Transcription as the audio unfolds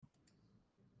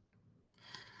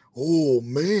Oh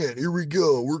man, here we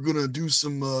go. We're gonna do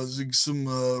some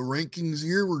rankings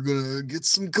here. We're gonna get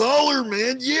some color,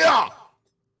 man. Yeah.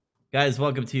 Guys,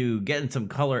 welcome to Getting Some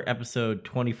Color episode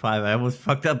 25. I almost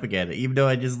fucked up again, even though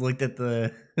I just looked at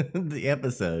the the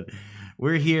episode.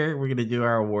 We're here. We're going to do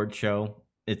our award show.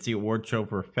 It's the award show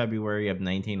for February of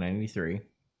 1993,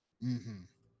 Mm-hmm.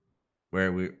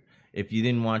 where if you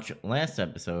didn't watch last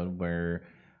episode where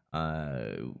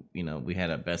we had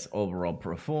a best overall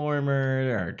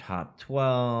performer, our top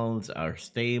 12s, our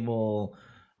stable,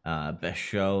 best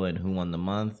show, and who won the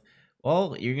month.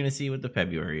 Well, you're gonna see what the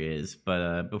February is.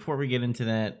 But before we get into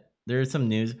that, there's some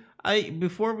news.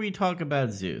 Before we talk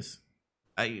about Zeus,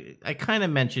 I kind of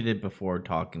mentioned it before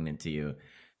talking it to you.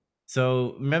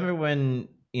 So remember when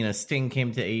Sting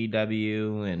came to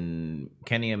AEW and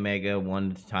Kenny Omega won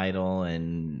the title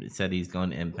and said he's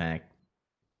going to Impact,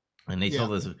 and they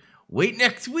told us wait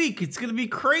next week, it's gonna be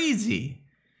crazy.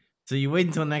 So you wait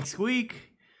until next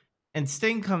week, and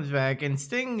Sting comes back, and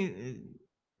Sting.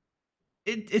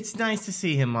 It's nice to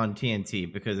see him on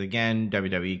TNT because again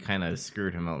WWE kind of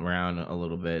screwed him around a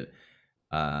little bit,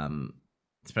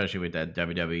 especially with that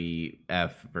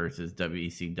WWF versus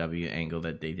WCW angle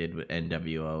that they did with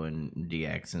NWO and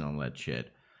DX and all that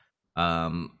shit.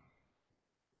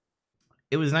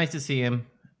 It was nice to see him.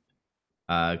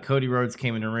 Cody Rhodes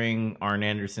came in the ring. Arn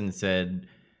Anderson said,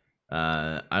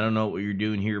 I don't know what you're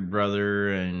doing here,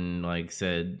 brother. And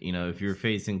said, if you're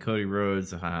facing Cody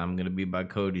Rhodes, I'm going to be by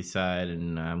Cody's side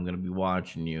and I'm going to be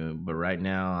watching you. But right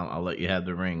now, I'll let you have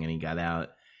the ring. And he got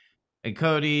out. And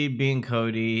Cody, being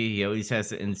Cody, he always has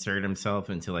to insert himself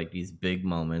into these big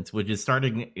moments, which is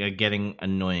starting getting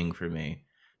annoying for me.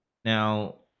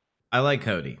 Now, I like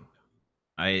Cody.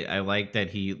 I like that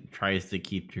he tries to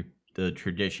keep the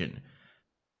tradition.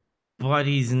 But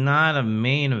he's not a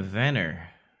main eventer.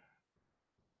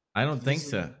 I don't think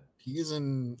so. He's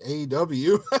in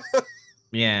AEW.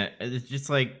 Yeah, it's just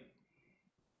I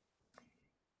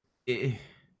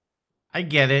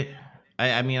get it.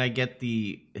 I mean, I get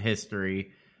the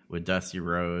history with Dusty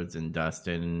Rhodes and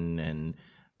Dustin and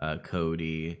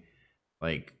Cody.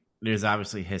 There's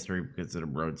obviously history because of the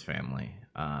Rhodes family.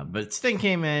 But Sting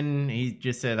came in. He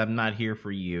just said, I'm not here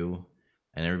for you.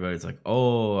 And everybody's like,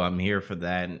 oh, I'm here for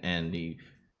that. And he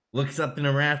looks up in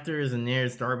the rafters, and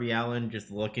there's Darby Allin just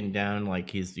looking down like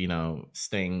he's,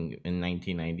 Sting in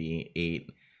 1998,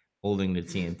 holding the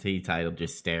TNT title,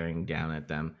 just staring down at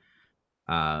them.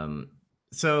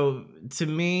 So to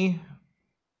me,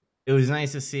 it was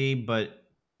nice to see, but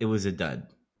it was a dud.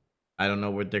 I don't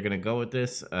know where they're going to go with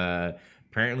this.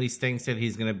 Apparently, Sting said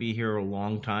he's going to be here a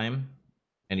long time,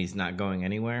 and he's not going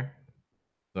anywhere.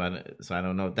 So I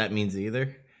don't know what that means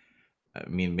either. I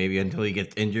mean, maybe until he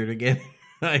gets injured again.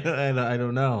 I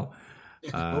don't know.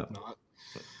 I hope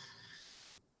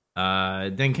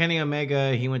not. Then Kenny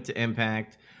Omega, he went to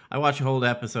Impact. I watched a whole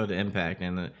episode of Impact,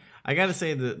 and I got to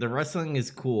say the wrestling is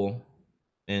cool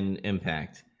in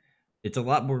Impact. It's a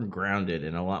lot more grounded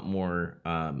and a lot more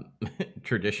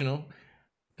traditional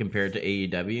compared to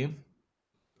AEW.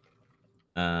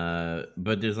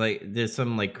 But there's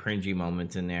some cringy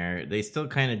moments in there. They still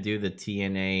kind of do the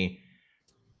TNA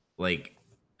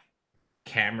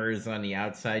cameras on the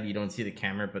outside. You don't see the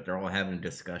camera, but they're all having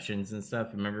discussions and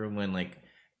stuff. Remember when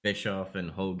Bischoff and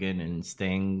Hogan and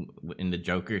Sting in the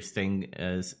Joker Sting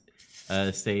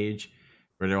stage,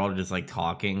 where they're all just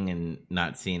talking and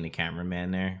not seeing the cameraman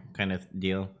there, kind of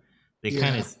deal. They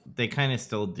kind of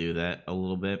still do that a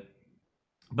little bit.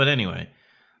 But anyway,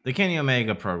 the Kenny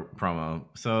Omega promo.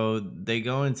 So they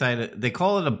go inside. They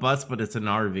call it a bus, but it's an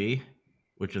RV,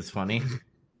 which is funny.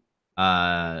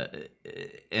 And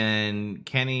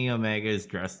Kenny Omega is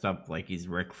dressed up like he's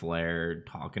Ric Flair,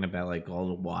 talking about all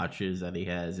the watches that he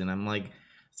has, and I'm like,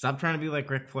 stop trying to be like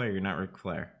Ric Flair. You're not Ric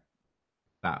Flair.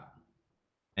 Stop.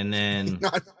 And then,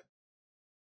 what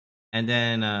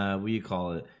do you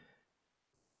call it?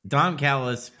 Don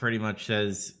Callis pretty much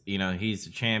says, he's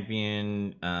the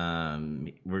champion.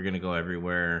 We're gonna go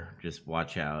everywhere. Just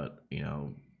watch out.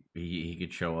 He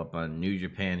could show up on New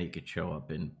Japan. He could show up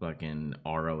in fucking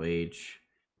ROH.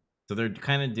 So they're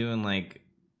kind of doing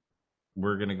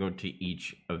we're gonna go to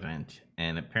each event,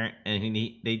 and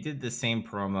they did the same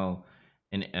promo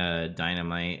in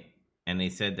Dynamite, and they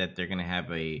said that they're gonna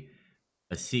have a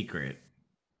secret,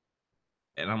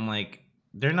 and I'm like,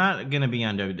 they're not gonna be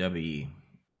on WWE.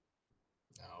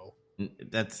 No,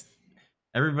 that's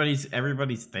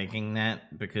everybody's thinking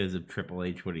that because of Triple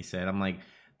H, what he said. I'm like,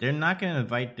 they're not going to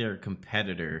invite their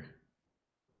competitor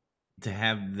to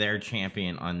have their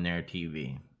champion on their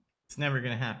TV. It's never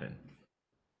going to happen.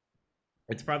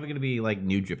 It's probably going to be like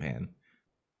New Japan.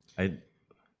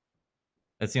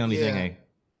 That's the only thing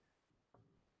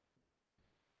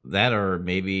That or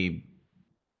maybe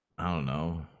I don't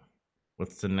know.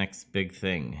 What's the next big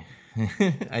thing?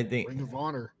 I think Ring of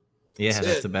Honor. yeah, That's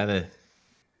that's it. about it.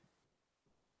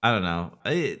 I don't know.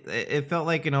 It felt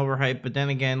like an overhype, but then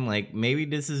again, like maybe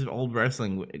this is old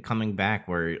wrestling coming back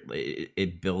where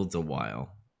it builds a while.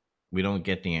 We don't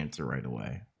get the answer right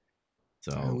away.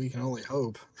 So We can only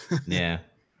hope. yeah.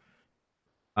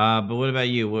 But what about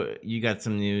you? What you got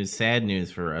some news, sad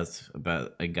news for us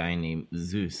about a guy named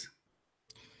Zeus?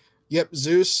 Yep,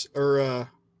 Zeus or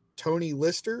Tony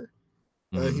Lister.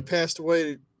 He Mm. passed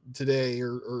away today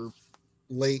or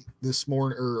late this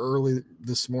morning or early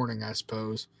this morning, I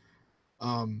suppose.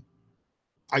 Um,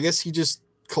 I guess he just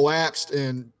collapsed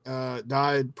and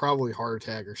died, probably heart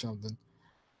attack or something.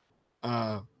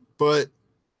 But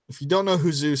if you don't know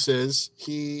who Zeus is,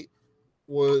 he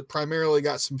was primarily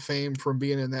got some fame from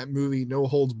being in that movie No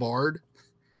Holds Barred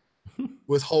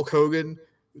with Hulk Hogan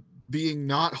being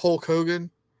not Hulk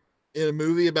Hogan in a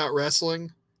movie about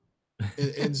wrestling.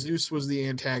 And Zeus was the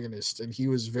antagonist, and he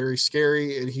was very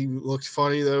scary, and he looked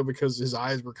funny though because his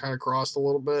eyes were kind of crossed a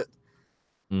little bit.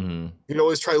 Mm-hmm. He'd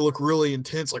always try to look really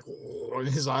intense, like and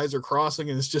his eyes are crossing,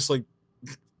 and it's just like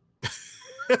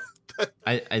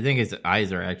I think his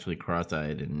eyes are actually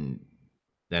cross-eyed, and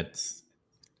that's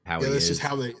how yeah, he that's just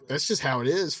is. how it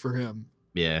is for him.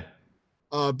 Yeah.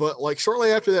 But like shortly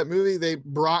after that movie, they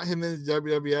brought him into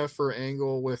WWF for an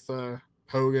angle with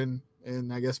Hogan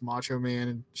and I guess Macho Man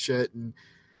and shit, and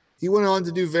he went on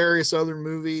to do various other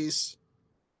movies.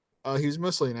 He was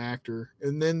mostly an actor,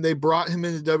 and then they brought him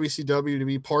into WCW to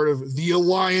be part of the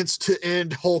Alliance to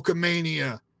End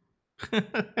Hulkamania,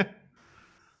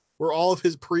 where all of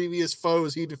his previous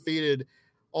foes he defeated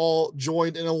all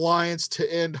joined an alliance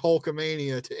to end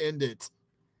Hulkamania to end it.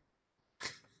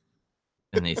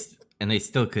 and they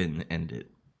still couldn't end it.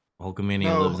 Hulkamania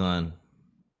No, lives on.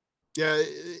 yeah,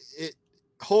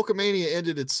 Hulkamania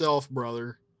ended itself,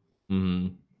 brother, Mm-hmm.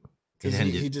 It because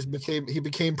he ended just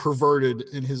became perverted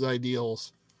in his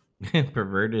ideals.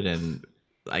 perverted and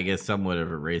I guess somewhat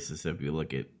of a racist if you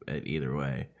look at either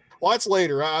way. Well, that's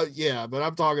later, yeah, but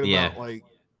I'm talking Yeah. about like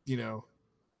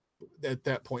at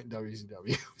that point in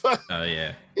WCW. Oh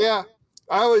yeah. Yeah,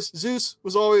 Zeus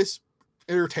was always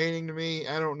entertaining to me.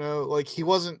 I don't know, like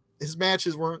his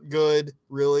matches weren't good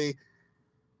really,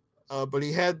 but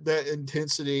he had that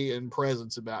intensity and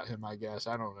presence about him. I guess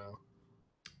I don't know.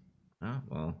 Oh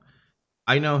well.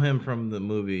 I know him from the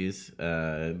movies.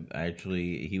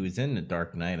 Actually, he was in The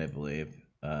Dark Knight, I believe.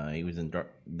 He was in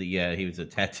he was a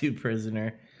tattoo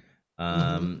prisoner.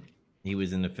 Mm-hmm. He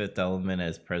was in The Fifth Element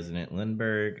as President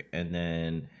Lindbergh, and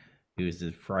then he was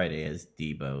in Friday as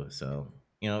Debo. So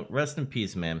rest in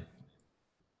peace, man.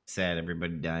 Sad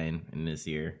everybody dying in this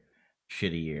year,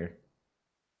 shitty year.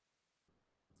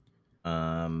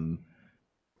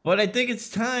 But I think it's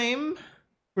time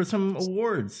for some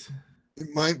awards. It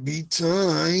might be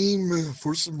time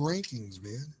for some rankings,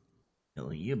 man.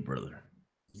 Hell yeah, brother.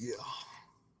 Yeah.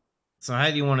 So how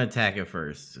do you want to attack it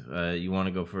first? You want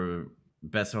to go for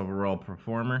best overall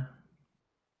performer?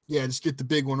 Yeah, just get the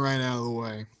big one right out of the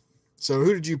way. So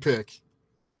who did you pick?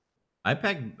 I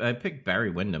picked Barry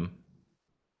Windham.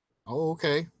 Oh,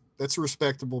 okay. That's a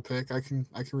respectable pick. I can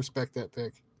respect that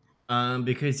pick.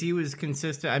 Because he was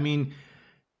consistent. I mean,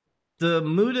 the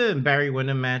Muta and Barry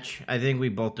Windham match, I think we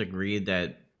both agreed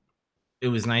that it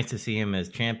was nice to see him as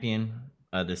champion.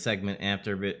 The segment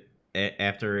after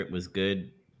it was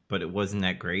good, but it wasn't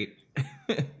that great.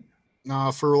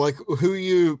 Nah, for like who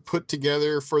you put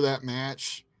together for that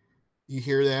match, you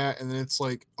hear that and then it's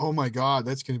like, oh my god,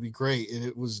 that's going to be great, and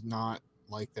it was not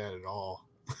like that at all.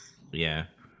 Yeah.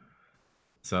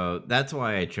 So that's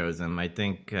why I chose him. I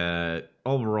think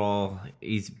overall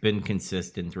he's been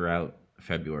consistent throughout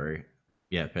February.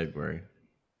 Yeah, February.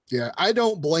 Yeah, I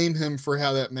don't blame him for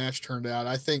how that match turned out.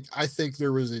 I think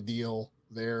there was a deal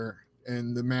there,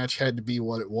 and the match had to be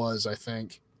what it was. I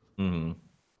think. Mm-hmm.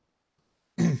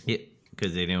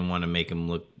 Because they didn't want to make him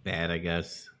look bad, I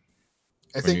guess.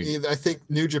 I think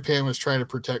New Japan was trying to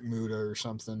protect Muda or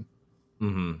something.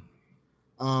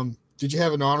 Mm-hmm. Did you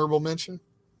have an honorable mention?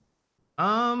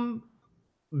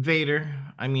 Vader.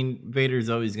 I mean, Vader's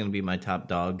always going to be my top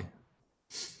dog.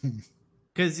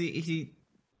 Because he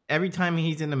every time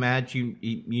he's in the match,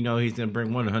 you know he's going to bring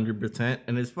 100%,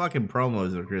 and his fucking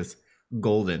promos are just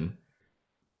golden.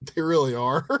 They really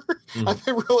are. Mm-hmm. I've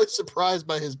been really surprised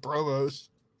by his promos.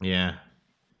 Yeah.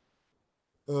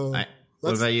 What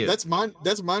about you? That's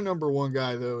my number one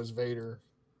guy though, is Vader.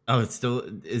 Oh, it's still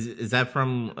is that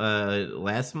from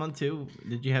last month too?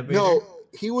 Did you have Vader? No,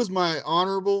 he was my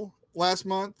honorable last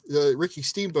month. Ricky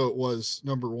Steamboat was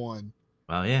number one.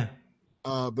 Well, yeah.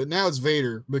 But now it's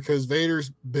Vader because Vader's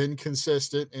been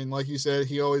consistent, and like you said,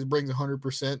 he always brings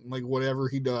 100% in like whatever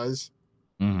he does.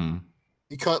 Mm-hmm.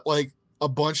 He cut like a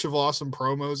bunch of awesome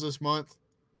promos this month.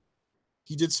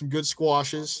 He did some good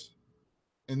squashes,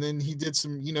 and then he did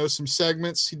some, some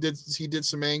segments. He did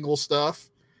some angle stuff,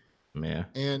 Yeah.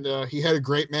 and he had a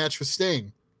great match with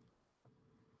Sting.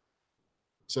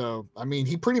 So I mean,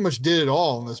 he pretty much did it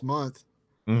all in this month.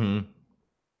 Mm-hmm.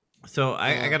 So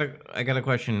I got a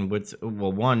question.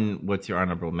 One, what's your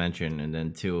honorable mention, and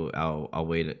then two, I'll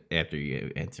wait after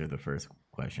you answer the first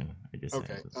question. I just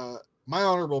Okay. said. My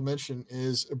honorable mention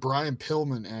is Brian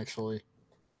Pillman. Actually,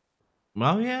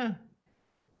 Well, yeah,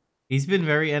 he's been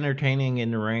very entertaining in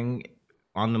the ring,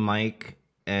 on the mic,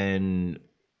 and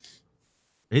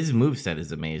his moveset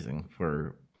is amazing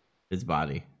for his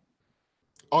body.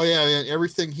 oh yeah, man,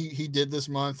 everything he did this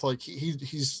month, like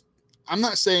he's. I'm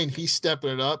not saying he's stepping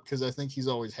it up because I think he's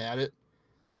always had it.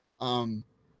 Um,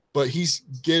 but he's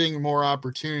getting more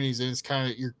opportunities, and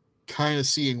you're kind of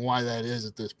seeing why that is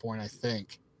at this point. I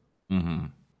think.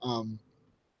 Mm-hmm. Um,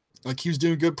 like he was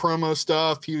doing good promo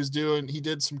stuff. He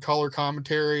did some color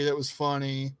commentary that was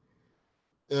funny.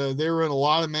 They were in a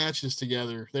lot of matches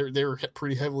together. They were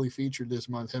pretty heavily featured this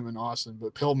month, him and Austin.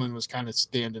 But Pillman was kind of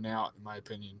standing out, in my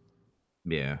opinion.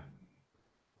 Yeah.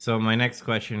 So my next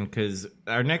question, because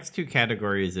our next two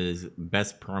categories is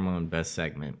best promo and best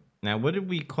segment. Now, what did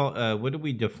we call? What did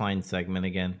we define segment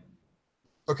again?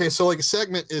 Okay, so like a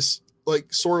segment is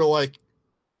like sort of like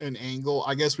an angle.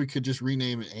 I guess we could just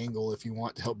rename it angle if you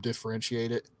want to help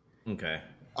differentiate it. Okay.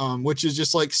 Which is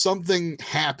just like something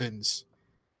happens.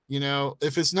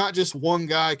 If it's not just one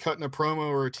guy cutting a promo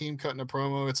or a team cutting a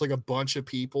promo, it's like a bunch of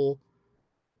people.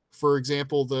 For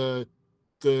example, the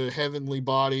Heavenly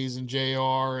Bodies and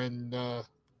JR and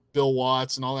Bill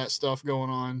Watts and all that stuff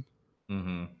going on.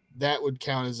 Mm-hmm. That would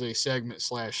count as a segment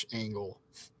 / angle.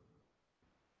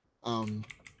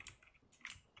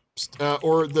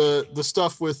 Or the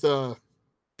stuff with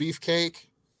Beefcake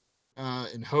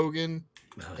and Hogan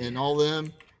and all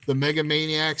them, the Mega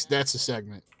Maniacs. That's a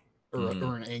segment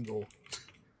or an angle.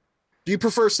 Do you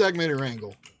prefer segment or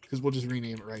angle? Because we'll just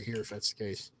rename it right here if that's the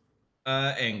case.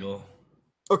 Angle.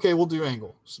 Okay, we'll do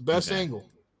angle. It's the best angle.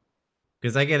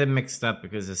 Because I get it mixed up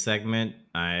because a segment,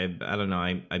 I don't know,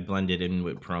 I blend it in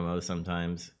with promo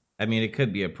sometimes. I mean, it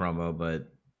could be a promo, but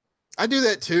I do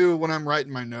that too when I'm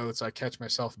writing my notes. I catch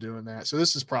myself doing that. So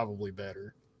this is probably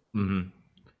better. Mm-hmm.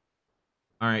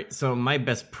 All right, so my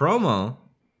best promo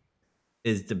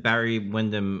is the Barry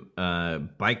Windham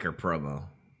biker promo.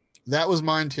 That was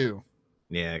mine too.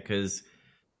 Yeah, because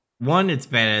one, it's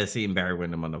badass seeing Barry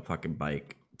Windham on a fucking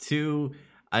bike. Two,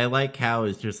 I like how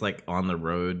it's just like on the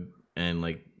road and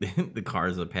like the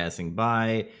cars are passing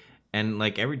by. And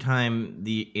like every time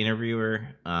the interviewer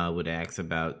would ask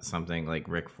about something like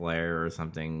Ric Flair or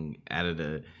something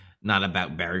not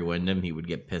about Barry Windham, he would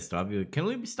get pissed off. He would, can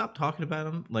we stop talking about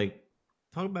him? Like,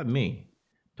 talk about me.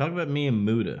 Talk about me and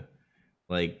Muda.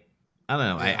 Like, I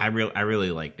don't know. Yeah. I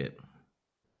really liked it.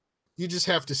 You just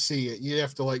have to see it. You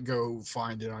have to like go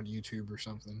find it on YouTube or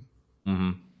something.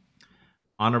 Mm-hmm.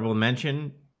 Honorable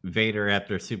mention, Vader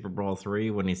after Super Bowl III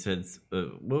when he said,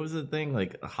 what was the thing?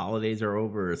 Like, holidays are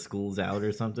over or school's out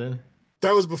or something?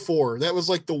 That was before. That was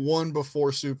like the one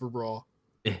before Super Brawl.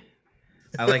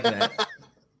 I like that.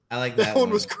 I like that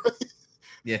one. Was great.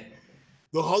 Yeah.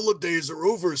 The holidays are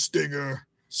over, Stinger.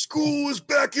 School is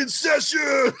back in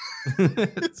session.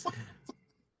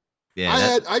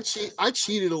 Yeah, I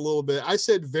cheated a little bit. I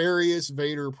said various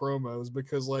Vader promos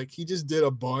because like he just did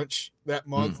a bunch that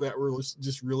month that were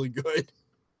just really good.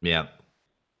 Yeah.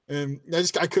 And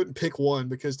I couldn't pick one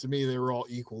because to me they were all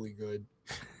equally good.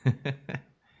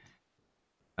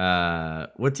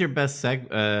 What's your best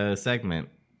segment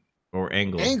or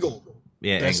angle? Angle.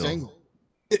 Yeah, best angle.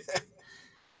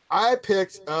 I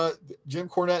picked Jim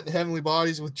Cornette and Heavenly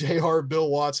Bodies with JR, Bill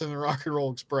Watts, and the Rock and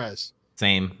Roll Express.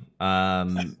 Same.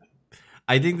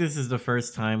 I think this is the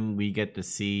first time we get to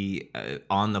see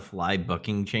on-the-fly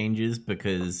booking changes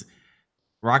because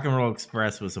Rock and Roll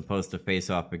Express was supposed to face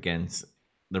off against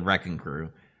the Wrecking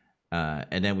Crew.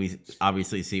 And then we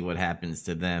obviously see what happens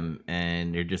to them,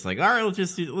 and they're just like, all right, let's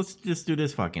just do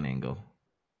this fucking angle.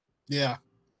 Yeah.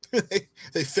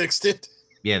 They fixed it.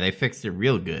 Yeah, they fixed it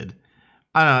real good.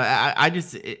 I don't know. I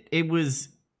just, it was,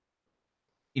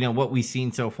 what we've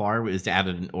seen so far was out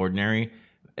of an ordinary.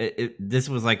 This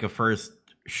was like a first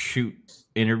shoot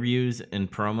interviews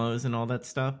and promos and all that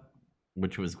stuff,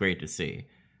 which was great to see.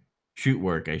 Shoot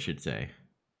work, I should say.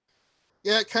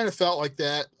 Yeah, it kind of felt like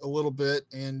that a little bit,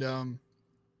 and the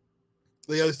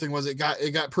other thing was it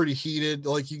got pretty heated.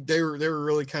 Like they were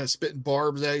really kind of spitting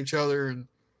barbs at each other, and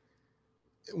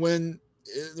when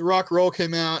the Rock and Roll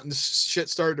came out and shit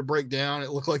started to break down,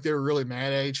 it looked like they were really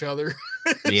mad at each other.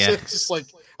 Yeah. So it's just like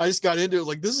I just got into it.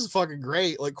 Like, this is fucking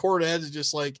great. Like, Cornette is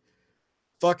just like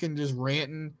fucking just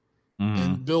ranting, and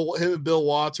him and Bill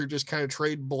Watts are just kind of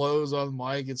trading blows on the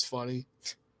mic. It's funny.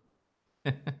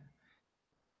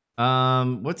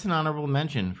 What's an honorable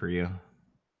mention for you?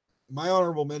 My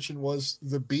honorable mention was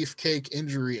the Beefcake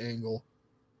injury angle.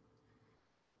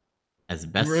 As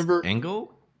best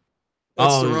angle?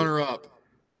 That's the runner-up.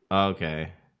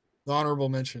 Okay. The honorable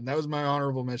mention. That was my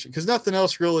honorable mention because nothing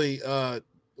else really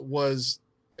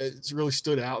it's really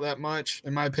stood out that much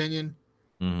in my opinion.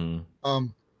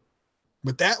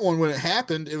 But that one, when it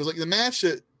happened, it was like the match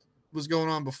that was going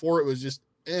on before it was just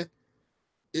it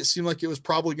seemed like it was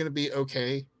probably going to be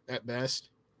okay at best.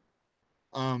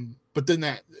 But then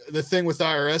the thing with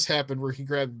IRS happened where he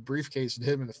grabbed the briefcase and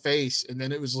hit him in the face, and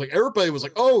then it was like everybody was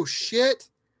like, "Oh shit!"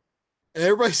 and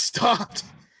everybody stopped,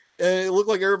 and it looked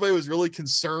like everybody was really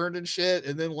concerned and shit.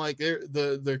 And then like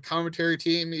the commentary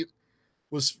team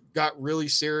got really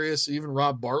serious. Even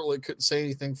Rob Bartlett couldn't say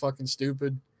anything fucking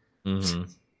stupid,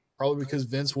 probably because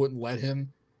Vince wouldn't let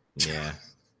him. Yeah.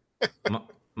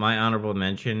 My honorable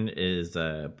mention is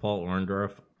Paul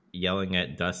Orndorff yelling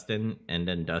at Dustin, and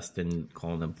then Dustin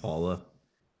calling him Paula.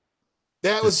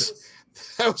 That was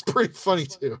pretty funny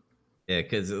too. Yeah,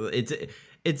 because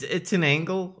it's an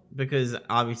angle because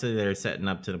obviously they're setting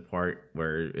up to the part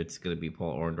where it's going to be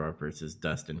Paul Orndorff versus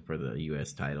Dustin for the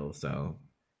U.S. title. So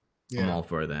yeah. I'm all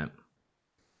for that.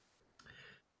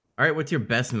 All right, what's your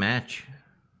best match?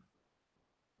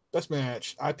 Best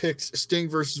match. I picked Sting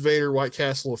versus Vader, White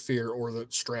Castle of Fear, or the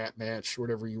strap match,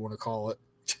 whatever you want to call it.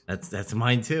 That's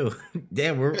mine too.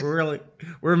 Damn,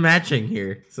 we're matching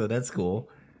here, so that's cool.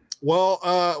 Well,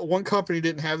 one company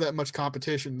didn't have that much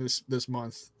competition this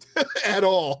month at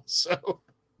all. So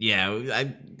yeah,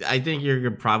 I think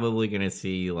you're probably gonna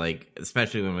see, like,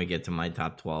 especially when we get to my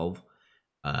top 12,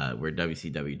 where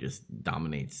WCW just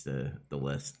dominates the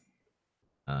list.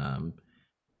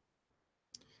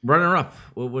 Runner up.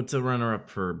 What's a runner up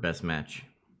for best match?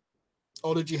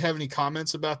 Oh, did you have any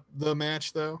comments about the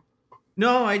match though?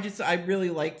 No, I really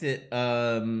liked it.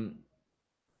 I'm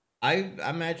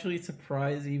actually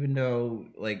surprised, even though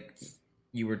like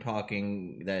you were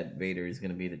talking that Vader is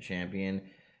going to be the champion.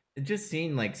 It just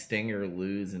seemed like Stinger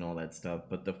lose and all that stuff,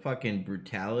 but the fucking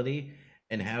brutality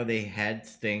and how they had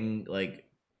Sting like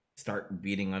start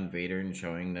beating on Vader and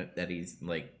showing that he's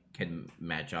like can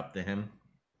match up to him.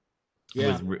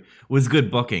 Yeah, was good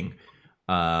booking.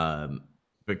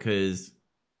 Because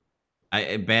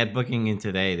bad booking in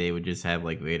today, they would just have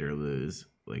like Vader lose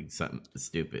like something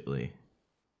stupidly.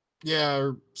 Yeah,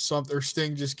 or something, or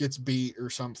Sting just gets beat or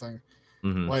something.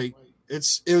 Like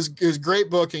it was great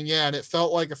booking, yeah, and it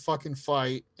felt like a fucking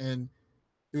fight, and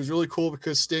it was really cool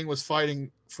because Sting was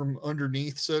fighting from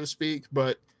underneath, so to speak,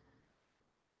 but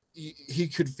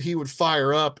he would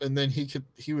fire up, and then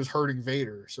he was hurting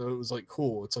Vader, so it was like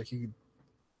cool. It's like it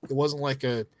wasn't like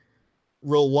a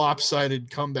real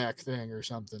lopsided comeback thing or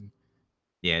something.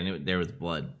 Yeah, and there was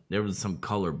blood. There was some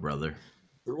color, brother.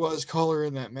 There was color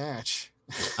in that match.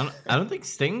 I don't think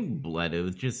Sting bled. It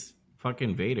was just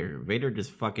fucking Vader. Vader just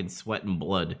fucking sweating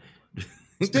blood.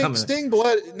 Sting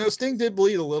bled. No, Sting did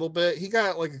bleed a little bit. He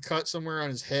got like a cut somewhere on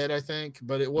his head, I think,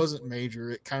 but it wasn't major.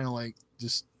 It kind of like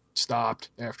just stopped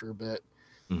after a bit.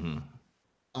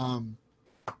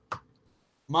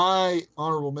 My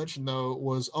honorable mention though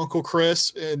was Uncle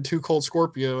Chris and Too Cold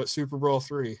Scorpio at Super Brawl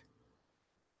 3.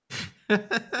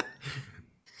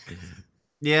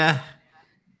 Yeah.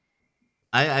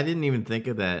 I didn't even think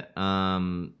of that.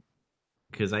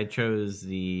 Because I chose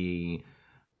the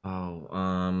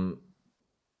God,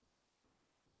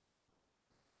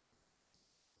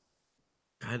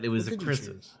 it was a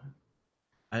Christmas.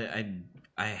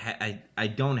 I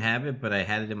don't have it, but I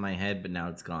had it in my head, but now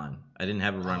it's gone. I didn't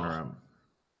have a runner up.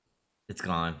 It's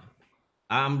gone.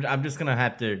 I'm just gonna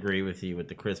have to agree with you with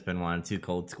the Chris Benoit and Too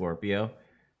Cold Scorpio,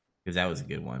 because that was a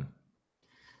good one.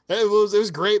 It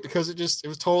was great because it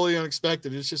was totally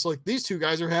unexpected. It's just like these two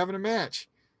guys are having a match,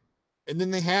 and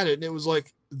then they had it, and it was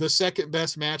like the second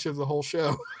best match of the whole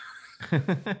show.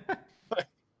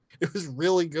 It was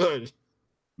really good.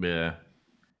 Yeah.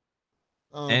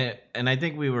 And I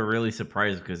think we were really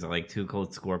surprised because like Too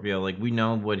Cold Scorpio, like we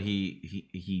know what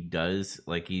he does.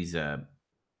 Like he's a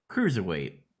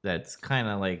cruiserweight that's kind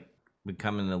of like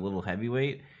becoming a little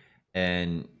heavyweight,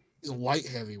 and he's a light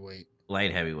heavyweight.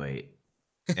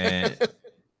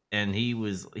 And he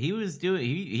was doing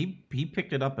he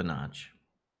picked it up a notch.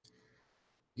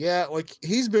 Yeah, like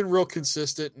he's been real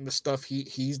consistent in the stuff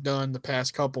he's done the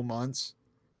past couple months.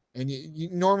 And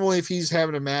normally, if he's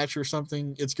having a match or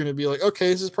something, it's going to be like, okay,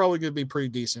 this is probably going to be pretty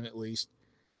decent at least.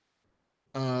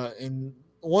 And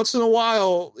once in a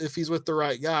while, if he's with the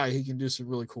right guy, he can do some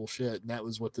really cool shit. And that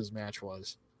was what this match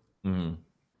was. Mm-hmm.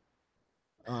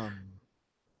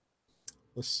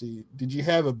 Let's see. Did you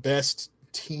have a best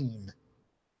team?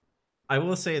 I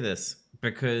will say this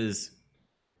because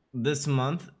this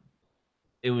month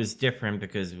it was different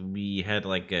because we had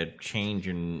like a change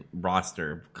in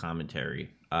roster commentary.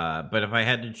 But if I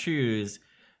had to choose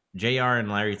JR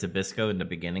and Larry Zbyszko in the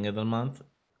beginning of the month,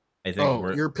 I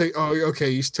think your pick. Oh, okay.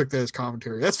 You took that as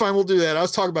commentary. That's fine. We'll do that. I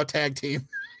was talking about tag team.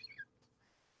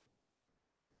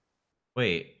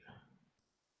 Wait.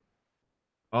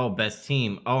 Oh, best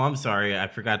team. Oh, I'm sorry. I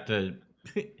forgot to.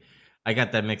 I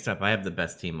got that mixed up. I have the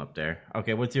best team up there.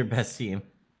 Okay, what's your best team?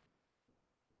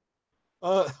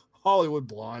 Hollywood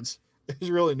Blondes. There's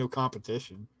really no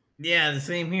competition. Yeah, the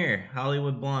same here.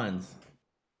 Hollywood Blondes.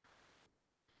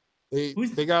 They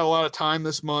got a lot of time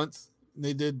this month.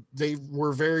 They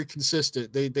were very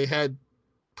consistent. They had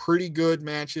pretty good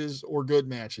matches or good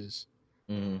matches.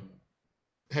 Mm-hmm.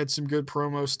 Had some good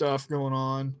promo stuff going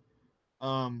on.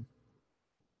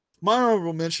 My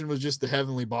honorable mention was just the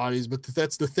Heavenly Bodies, but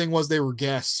that's the thing was they were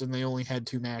guests and they only had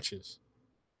 2 matches.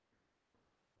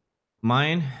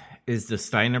 Mine is the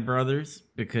Steiner brothers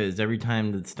because every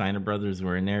time the Steiner brothers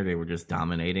were in there, they were just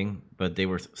dominating, but they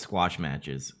were squash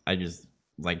matches. I just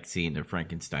like seeing the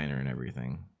Frankensteiner and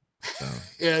everything. So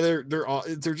yeah,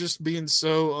 they're just being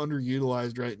so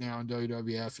underutilized right now in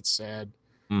WWF. It's sad.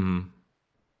 Mm-hmm.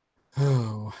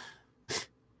 Oh.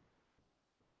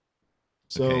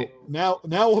 So okay. now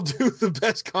we'll do the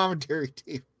best commentary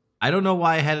team. I don't know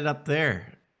why I had it up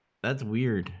there. That's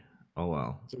weird. Oh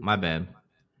well, my bad.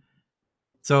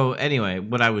 So anyway,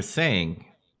 what I was saying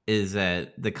is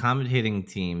that the commentating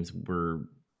teams were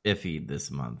iffy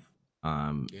this month.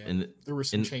 There were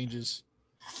some changes.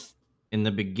 In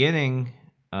the beginning,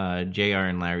 JR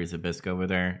and Larry Zbyszko were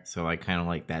there, so I kind of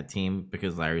like that team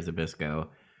because Larry Zbyszko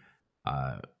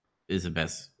is the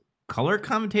best color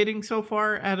commentating so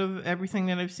far out of everything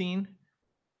that I've seen.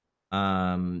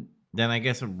 Then I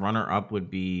guess a runner-up would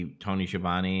be Tony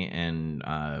Schiavone and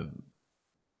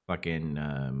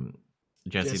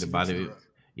Jesse the Body.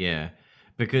 Yeah,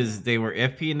 because they were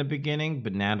iffy in the beginning,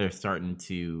 but now they're starting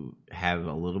to have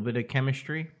a little bit of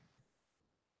chemistry.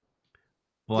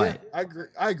 But yeah,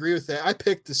 I agree with that. I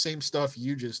picked the same stuff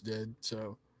you just did,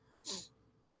 so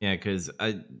yeah, because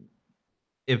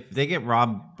if they get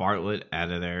Rob Bartlett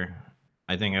out of there,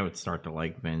 I think I would start to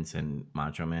like Vince and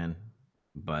Macho Man.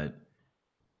 But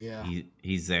yeah,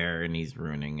 he's there and he's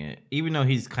ruining it, even though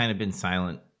he's kind of been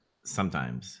silent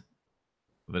sometimes.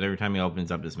 But every time he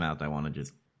opens up his mouth, I want to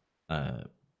just, I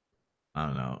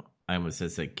don't know. I almost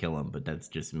said kill him, but that's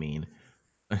just mean.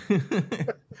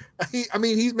 I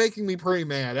mean, he's making me pretty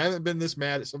mad. I haven't been this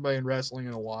mad at somebody in wrestling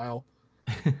in a while.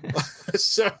 I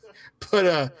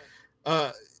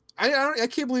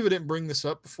can't believe I didn't bring this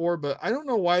up before, but I don't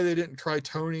know why they didn't try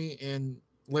Tony and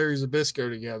Larry Zbyszko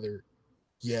together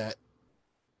yet.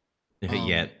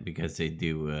 Because they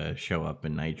do show up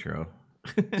in Nitro.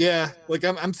 Yeah, like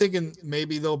I'm thinking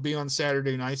maybe they'll be on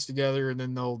Saturday nights together, and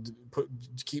then they'll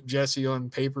keep Jesse on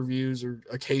pay-per-views or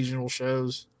occasional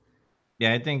shows.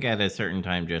 Yeah, I think at a certain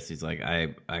time, Jesse's like,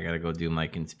 I gotta go do my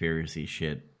conspiracy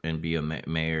shit and be a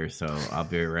mayor, so I'll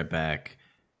be right back.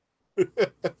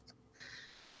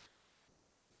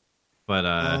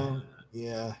 But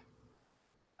yeah,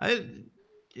 I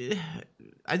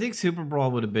think Super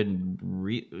Brawl would have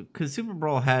been because Super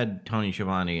Brawl had Tony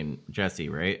Schiavone and Jesse,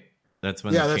 right? That's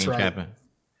when the change happened.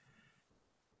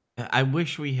 I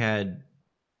wish we had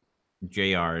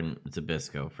JR and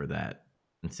Zbyszko for that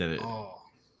instead of.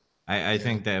 I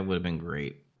think that would have been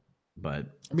great, but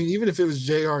I mean, even if it was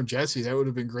JR and Jesse, that would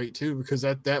have been great too because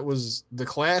that was the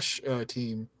Clash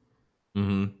team,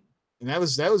 and that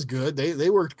was good. They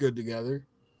worked good together.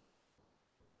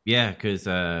 Yeah, because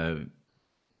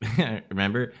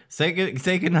remember, say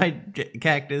good night,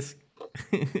 Cactus.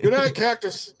 Good night,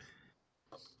 Cactus.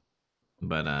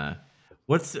 But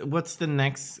what's the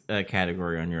next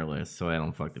category on your list so I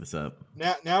don't fuck this up?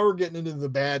 Now we're getting into the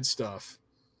bad stuff.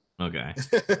 Okay.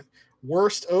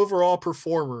 Worst overall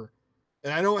performer.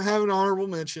 And I don't have an honorable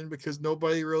mention because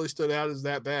nobody really stood out as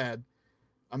that bad.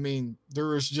 I mean, there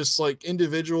was just like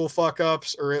individual fuck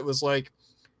ups, or it was like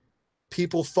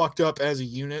people fucked up as a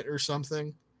unit or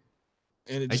something,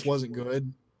 and it just wasn't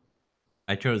good.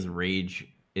 I chose Rage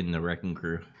in the Wrecking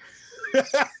Crew.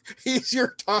 He's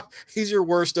your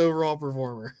worst overall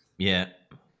performer. Yeah.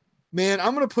 Man,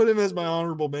 I'm gonna put him as my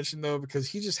honorable mention though, because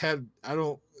he just had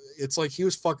it's like he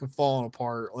was fucking falling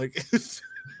apart. Like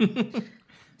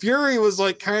Fury was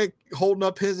like kind of holding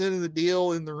up his end of the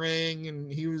deal in the ring,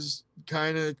 and he was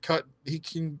kind of he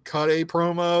can cut a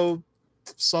promo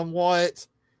somewhat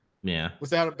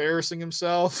without embarrassing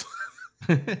himself.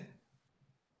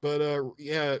 But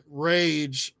yeah,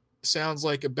 Rage sounds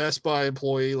like a Best Buy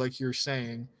employee, like you're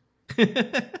saying.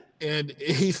 And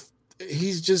he's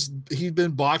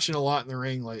been botching a lot in the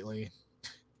ring lately.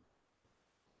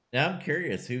 Now I'm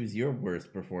curious, who's your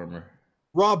worst performer?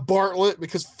 Rob Bartlett,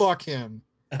 because fuck him.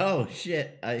 Oh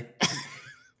shit.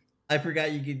 I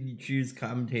forgot you could choose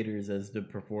commentators as the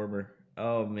performer.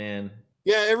 Oh man.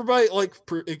 Yeah, everybody, like,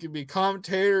 it could be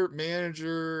commentator,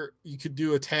 manager, you could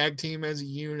do a tag team as a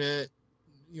unit,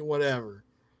 whatever.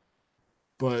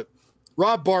 But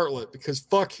Rob Bartlett, because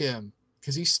fuck him,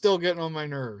 because he's still getting on my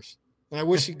nerves, and I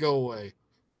wish he'd go away.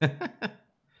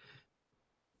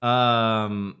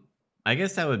 I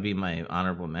guess that would be my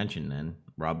honorable mention then,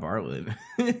 Rob Bartlett.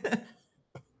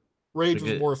 Rage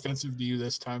was more offensive to you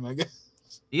this time, I guess.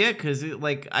 Yeah, because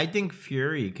I think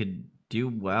Fury could do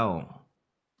well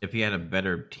if he had a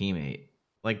better teammate.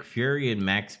 Like Fury and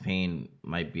Max Payne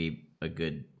might be a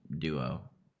good duo.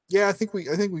 Yeah, I think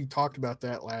we talked about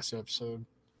that last episode.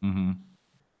 Mm-hmm.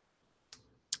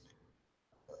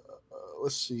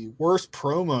 Let's see, worst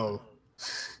promo.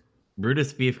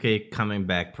 Brutus Beefcake coming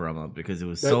back promo because it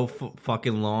was so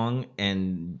fucking long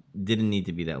and didn't need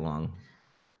to be that long.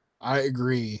 I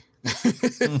agree.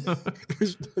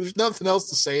 there's nothing else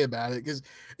to say about it because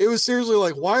it was seriously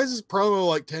like, why is this promo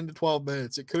like 10 to 12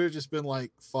 minutes? It could have just been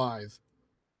like 5.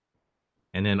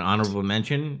 And then honorable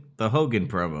mention, the Hogan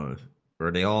promos, where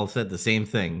they all said the same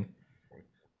thing.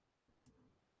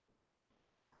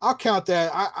 I'll count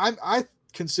that. I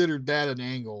considered that an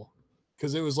angle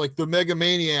because it was like the Mega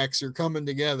Maniacs are coming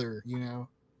together,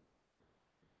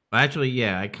 Actually,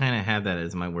 yeah, I kind of have that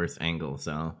as my worst angle,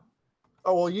 so.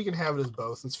 Oh, well, you can have it as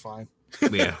both. It's fine.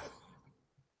 Yeah.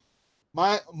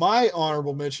 My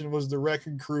honorable mention was the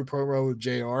Wrecking Crew promo with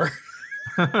JR.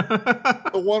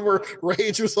 The one where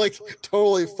Rage was like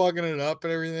totally fucking it up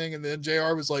and everything, and then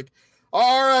JR was like,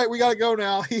 all right, we gotta go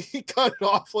now. He cut it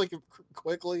off like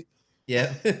quickly.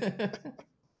 Yeah.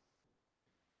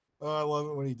 Oh, I love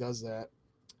it when he does that.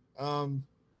 How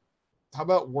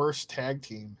about worst tag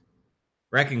team?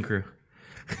 Wrecking Crew.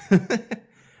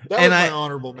 That was my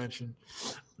honorable mention.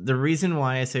 The reason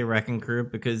why I say Wrecking Crew,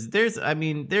 because there's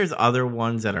other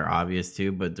ones that are obvious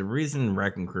too, but the reason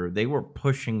Wrecking Crew, they were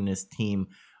pushing this team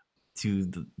to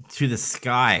the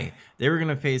sky. They were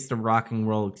gonna face the Rock and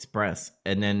Roll Express,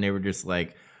 and then they were just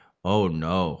like, oh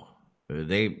no,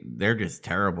 they're just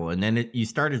terrible. And then you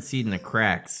started seeing the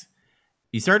cracks.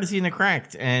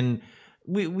 And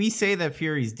we say that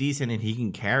Fury's decent and he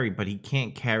can carry, but he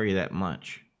can't carry that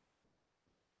much.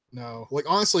 No, like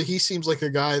honestly, he seems like a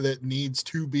guy that needs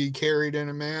to be carried in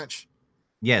a match.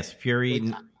 Yes, Fury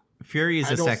is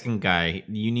a second guy.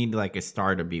 You need like a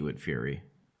star to be with Fury.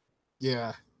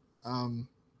 Yeah. Man,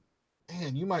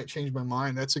 you might change my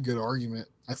mind. That's a good argument.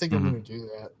 I think I'm going to do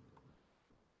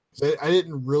that. I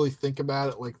didn't really think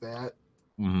about it like that.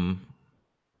 Mm-hmm.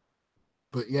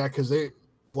 But yeah, because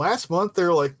last month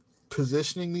they're like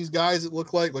positioning these guys. It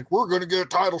looked like we're going to get a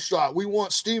title shot. We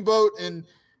want Steamboat and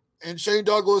Shane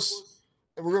Douglas,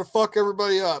 and we're going to fuck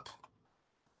everybody up.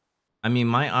 I mean,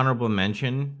 my honorable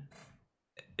mention,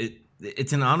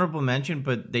 it's an honorable mention,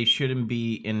 but they shouldn't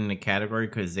be in the category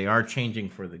because they are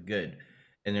changing for the good.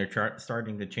 And they're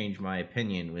starting to change my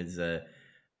opinion with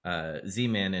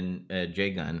Z-Man and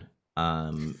J-Gun.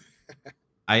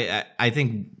 I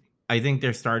think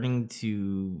they're starting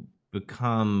to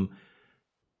become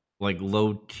like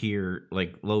low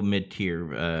mid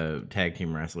tier tag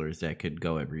team wrestlers that could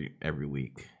go every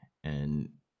week and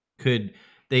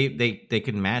they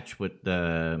could match with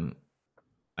the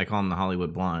I call them the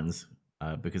Hollywood Blondes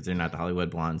because they're not the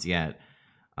Hollywood Blondes yet,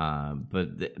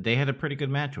 but they had a pretty good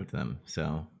match with them.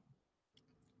 So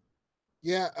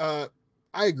yeah,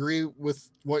 I agree with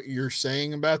what you're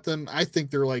saying about them. I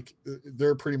think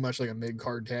they're pretty much like a mid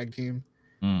card tag team.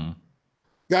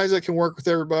 Guys that can work with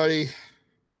everybody.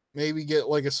 Maybe get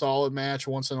like a solid match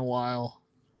once in a while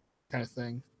kind of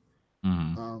thing.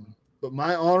 But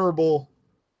my honorable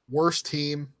worst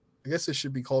team, I guess it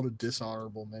should be called a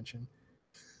dishonorable mention,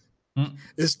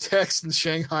 is Tex and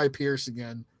Shanghai Pierce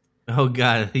again. Oh,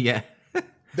 God. Yeah.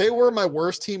 They were my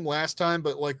worst team last time,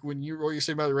 but like what you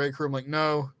say about the Red Crew, I'm like,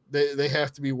 no, they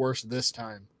have to be worse this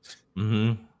time.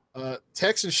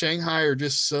 Tex and Shanghai are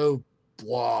just so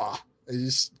blah.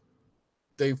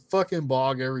 They fucking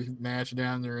bog every match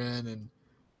down they're in, and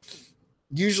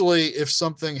usually if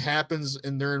something happens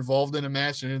and they're involved in a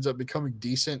match and it ends up becoming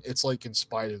decent, it's like in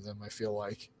spite of them, I feel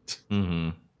like.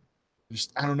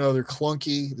 Just I don't know. They're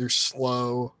clunky. They're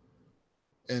slow,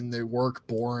 and they work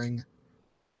boring.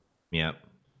 Yep.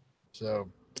 So.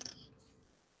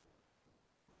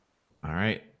 All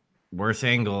right. Worst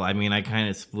angle. I mean, I kind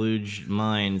of splooged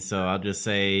mine, so I'll just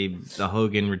say the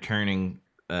Hogan returning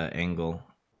angle.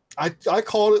 I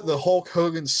called it the Hulk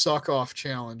Hogan suck off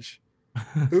challenge.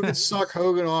 Who could suck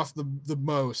Hogan off the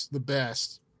most, the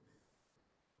best?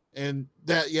 And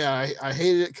that, yeah, I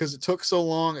hated it because it took so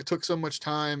long. It took so much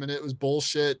time, and it was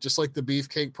bullshit, just like the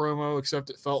Beefcake promo, except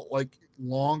it felt like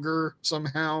longer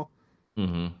somehow.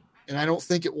 Mm-hmm. And I don't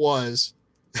think it was.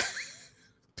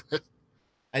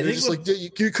 I think just like,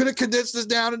 you could have condensed this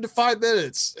down into 5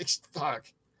 minutes. Fuck.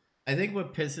 I think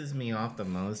what pisses me off the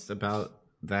most about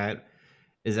that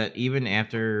is that even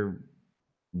after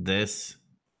this,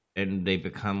 and they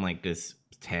become like this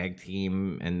tag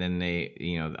team, and then they,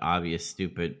 the obvious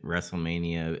stupid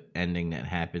WrestleMania ending that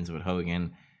happens with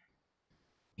Hogan,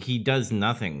 he does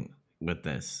nothing with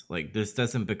this. Like, this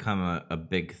doesn't become a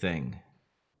big thing.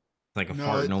 It's like a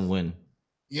fart, no win.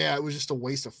 Yeah, it was just a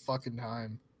waste of fucking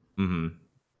time. Mm-hmm.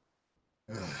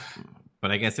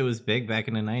 But I guess it was big back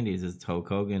in the 90s. It's Hulk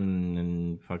Hogan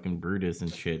and fucking Brutus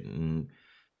and shit, and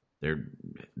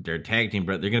they're tag team,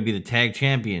 but they're gonna be the tag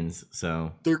champions.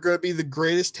 So they're gonna be the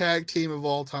greatest tag team of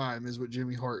all time, is what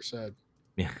Jimmy Hart said.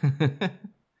 Yeah.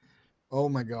 Oh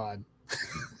my god.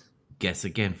 Guess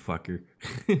again, fucker.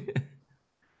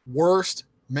 Worst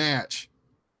match.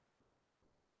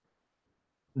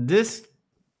 This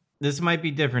might be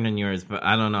different than yours, but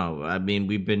I don't know. I mean,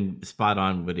 we've been spot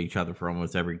on with each other for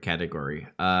almost every category.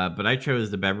 But I chose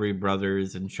the Beverly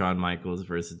Brothers and Shawn Michaels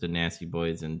versus the Nasty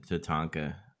Boys and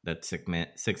Tatanka. That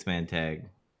six-man tag.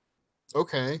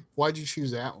 Okay. Why'd you choose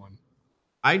that one?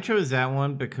 I chose that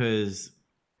one because,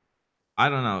 I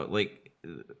don't know, like,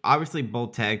 obviously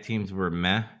both tag teams were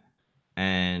meh.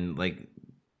 And, like,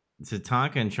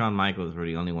 Tatanka and Shawn Michaels were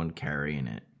the only one carrying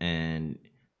it. And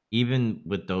even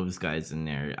with those guys in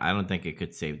there, I don't think it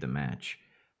could save the match.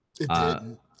 It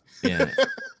didn't. Yeah.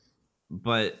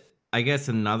 But I guess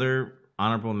another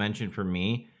honorable mention for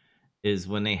me is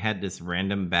when they had this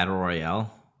random battle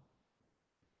royale.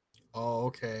 Oh,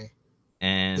 okay.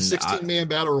 And the 16-man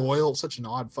battle royal, such an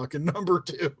odd fucking number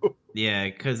too. Yeah,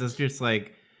 because it's just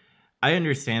like, I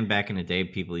understand back in the day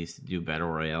people used to do battle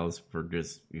royales for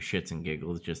just shits and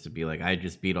giggles, just to be like, I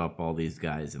just beat up all these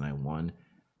guys and I won.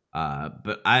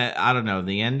 But I don't know.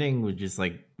 The ending was just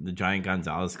like the Giant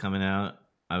Gonzalez coming out.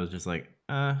 I was just like,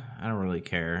 I don't really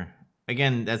care.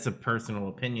 Again, that's a personal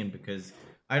opinion because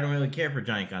I don't really care for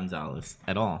Giant Gonzalez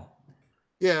at all.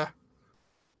 Yeah.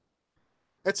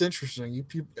 That's interesting.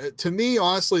 To me,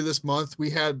 honestly, this month we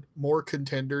had more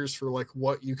contenders for like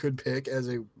what you could pick as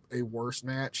a worse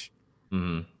match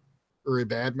or a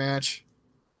bad match.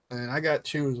 And I got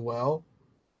 2 as well.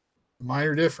 Mine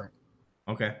are different.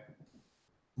 Okay.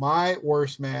 My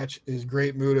worst match is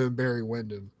Great Muta and Barry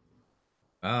Windham.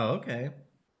 Oh, okay.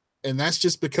 And that's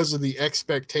just because of the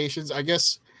expectations, I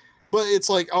guess. But it's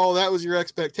like, oh, that was your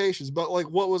expectations. But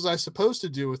like, what was I supposed to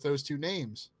do with those 2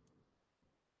 names?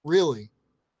 Really?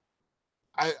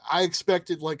 I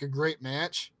expected like a great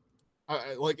match.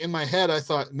 Like in my head, I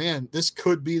thought, man, this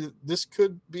could be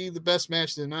the best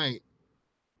match of the night.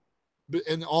 But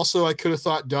and also, I could have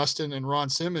thought Dustin and Ron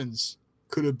Simmons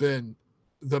could have been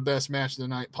the best match of the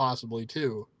night, possibly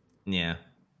too. Yeah.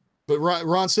 But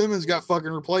Ron Simmons got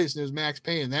fucking replaced, and it was Max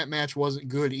Payne. That match wasn't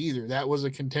good either. That was a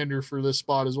contender for this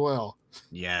spot as well.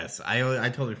 Yes, I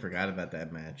totally forgot about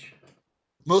that match.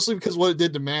 Mostly because what it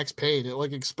did to Max Payne, it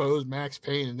like exposed Max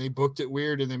Payne, and they booked it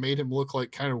weird, and they made him look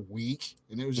like kind of weak.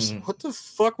 And it was just, what the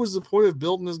fuck was the point of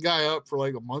building this guy up for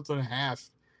like a month and a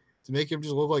half to make him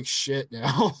just look like shit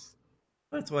now?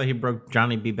 That's why he broke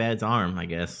Johnny B. Bad's arm, I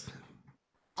guess.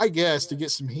 I guess to get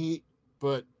some heat,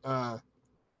 but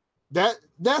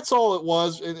that's all it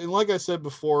was. And like I said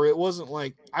before, it wasn't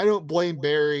like, I don't blame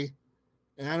Barry,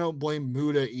 and I don't blame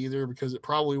Muta either because it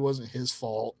probably wasn't his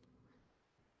fault.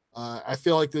 I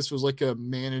feel like this was like a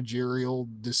managerial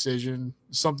decision,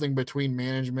 something between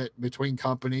management, between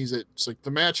companies. It's like the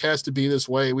match has to be this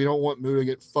way. We don't want Muta to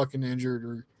get fucking injured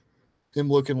or him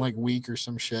looking like weak or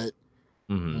some shit.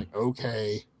 Like,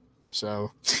 okay.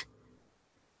 So,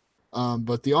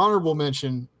 but the honorable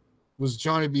mention was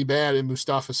Johnny B. Bad and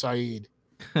Mustafa Saeed.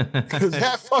 Because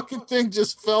that fucking thing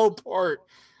just fell apart.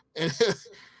 And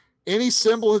any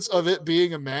semblance of it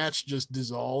being a match just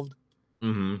dissolved.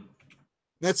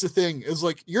 That's the thing. It's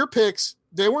like your picks,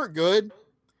 they weren't good.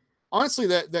 Honestly,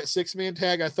 that 6-man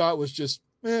tag I thought was just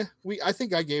I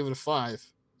think I gave it a 5.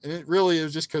 And it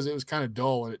was just because it was kind of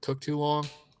dull and it took too long.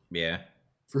 Yeah.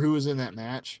 For who was in that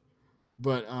match.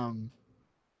 But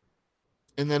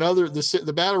And then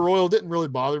the battle royal didn't really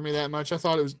bother me that much. I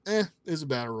thought it was a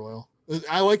battle royal.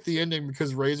 I like the ending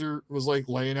because Razor was like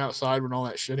laying outside when all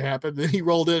that shit happened. Then he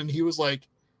rolled in and he was like,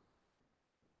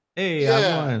 Hey, I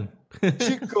 "Yeah, won."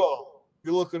 Chico,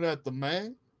 you're looking at the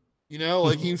man." You know,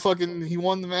 like he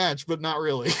won the match, but not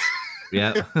really.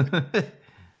 Yeah.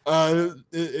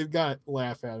 It got a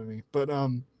laugh out of me, but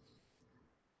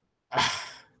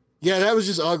yeah, that was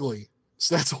just ugly.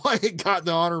 So that's why it got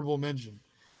the honorable mention.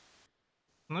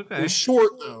 Okay. It was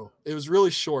short though. It was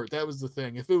really short. That was the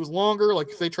thing. If it was longer, like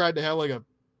if they tried to have like a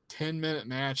 10-minute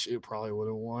match, it probably would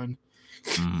have won.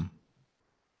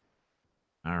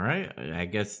 All right. I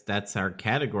guess that's our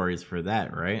categories for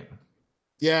that, right?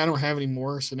 Yeah, I don't have any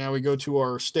more. So now we go to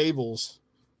our stables.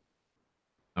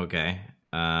 Okay.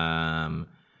 For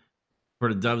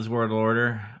the Dubs World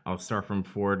Order, I'll start from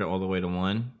 4 all the way to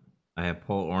 1. I have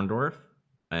Paul Orndorff.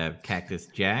 I have Cactus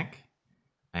Jack.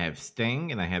 I have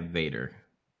Sting, and I have Vader.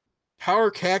 How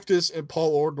are Cactus and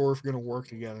Paul Orndorff going to work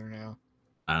together now?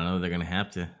 I don't know. They're gonna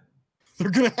have to. They're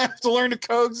going to have to learn to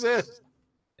coexist.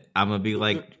 I'm gonna be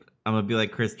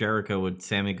like Chris Jericho with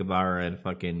Sammy Guevara and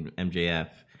fucking MJF.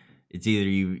 It's either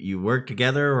you work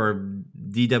together or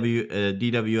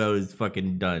DWO is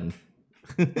fucking done.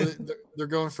 They're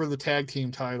going for the tag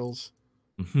team titles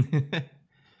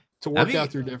to work out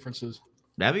their differences.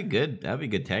 That'd be good. That'd be a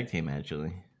good tag team,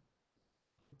 actually.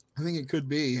 I think it could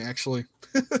be, actually.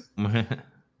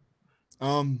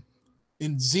 In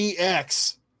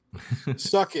ZX,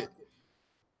 suck it.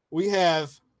 We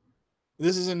have,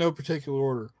 this is in no particular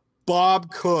order,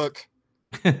 Bob Cook.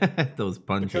 Those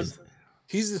punches.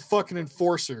 He's the fucking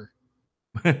enforcer.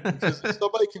 Because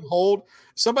somebody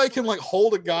can like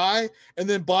hold a guy, and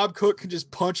then Bob Cook can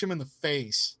just punch him in the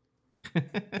face.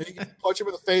 And he can punch him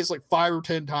in the face like 5 or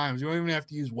 10 times. You don't even have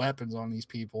to use weapons on these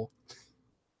people.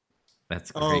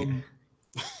 That's great.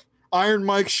 Iron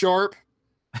Mike Sharp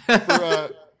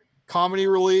for comedy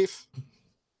relief.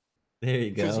 There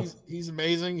you go. He's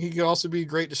amazing. He could also be a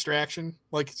great distraction.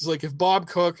 Like it's like if Bob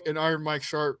Cook and Iron Mike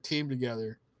Sharp team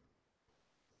together.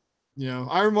 You know,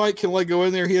 Iron Mike can like go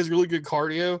in there. He has really good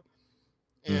cardio,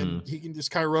 and he can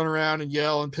just kind of run around and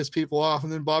yell and piss people off.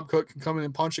 And then Bob Cook can come in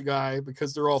and punch a guy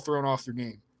because they're all thrown off their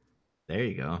game. There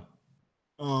you go.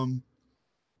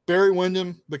 Barry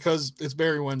Windham because it's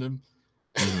Barry Windham,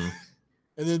 and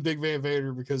then Big Van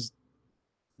Vader because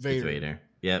Vader. It's Vader.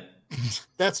 Yep.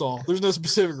 That's all. There's no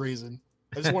specific reason.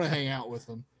 I just want to hang out with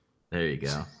them. There you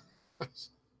go. All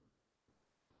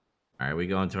right, we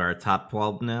go into our top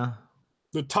 12 now.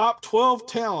 The top 12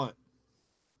 talent.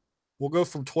 We'll go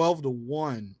from 12 to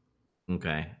 1.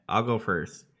 Okay, I'll go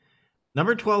first.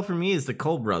 Number 12 for me is the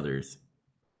Cole Brothers.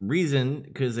 Reason,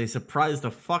 because they surprised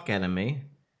the fuck out of me.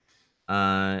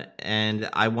 And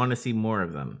I want to see more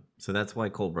of them. So that's why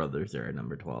Cole Brothers are at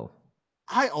number 12.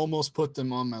 I almost put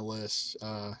them on my list.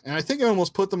 And I think I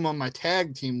almost put them on my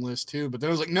tag team list too. But then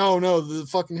I was like, no, the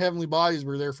fucking Heavenly Bodies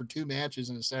were there for 2 matches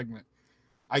in a segment.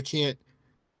 I can't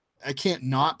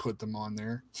not put them on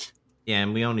there. Yeah,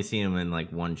 and we only see them in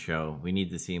like one show. We need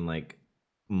to see them like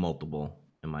multiple,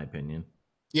 in my opinion.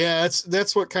 Yeah,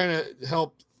 that's what kind of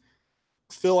helped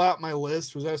fill out my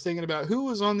list. Was I was thinking about who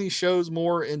was on these shows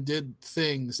more and did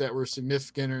things that were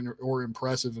significant or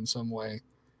impressive in some way.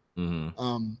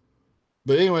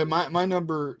 But anyway, my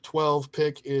number 12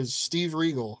 pick is Steve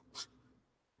Regal.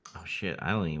 Oh shit, I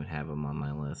don't even have him on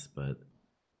my list, but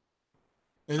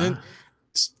and then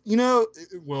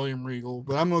William Regal,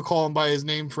 but I'm gonna call him by his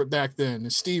name for back then.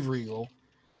 Is Steve Regal.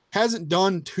 Hasn't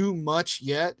done too much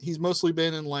yet. He's mostly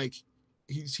been in like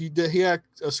he had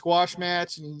a squash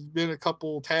match and he's been a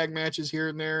couple tag matches here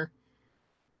and there.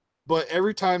 But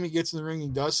every time he gets in the ring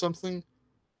and does something,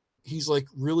 he's like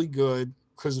really good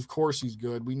because of course he's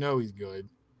good. We know he's good.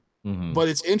 But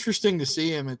it's interesting to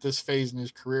see him at this phase in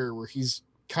his career where he's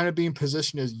kind of being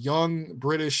positioned as young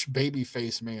British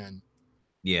babyface man.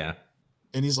 Yeah.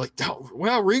 And he's like,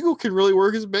 wow, Regal can really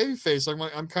work as a babyface.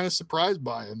 I'm kind of surprised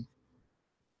by him.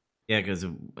 Yeah, because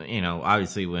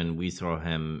obviously when we saw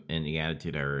him in the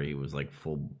Attitude Era, he was like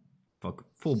full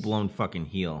blown fucking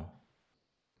heel.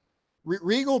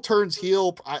 Regal turns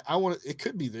heel. It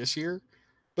could be this year,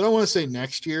 but I want to say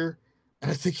next year. And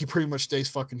I think he pretty much stays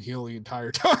fucking heel the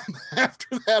entire time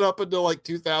after that, up until like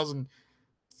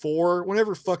 2004,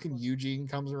 whenever fucking Eugene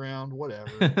comes around, whatever.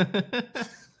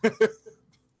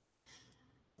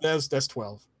 That's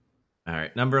 12. All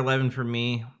right, number 11 for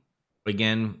me.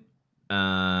 Again,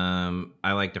 I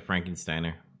like the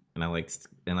Frankensteiner, and I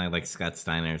like Scott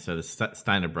Steiner. So the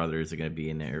Steiner brothers are going to be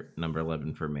in there, number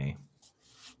 11 for me.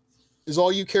 Is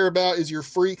all you care about is your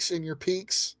freaks and your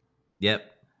peaks? Yep.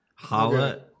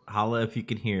 Holla if you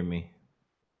can hear me.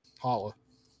 Holla.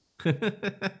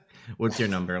 What's your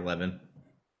number 11?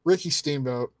 Ricky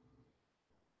Steamboat.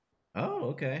 Oh,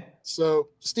 okay. So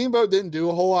Steamboat didn't do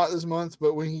a whole lot this month,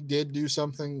 but when he did do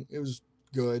something, it was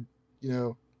good. You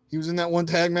know, he was in that one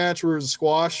tag match where it was a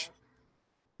squash.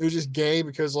 It was just gay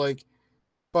because like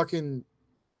fucking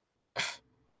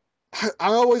I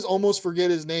always almost forget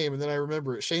his name and then I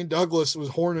remember it. Shane Douglas was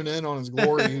horning in on his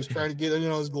glory. He was trying to get in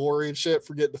on his glory and shit,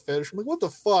 forget the finish. I'm like, what the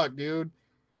fuck, dude?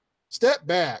 Step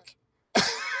back.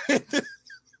 and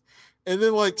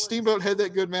then like Steamboat had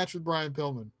that good match with Brian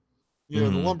Pillman. You know,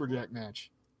 the lumberjack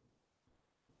match.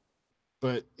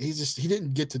 But he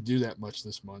didn't get to do that much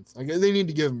this month. I guess they need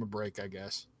to give him a break, I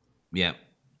guess. Yeah.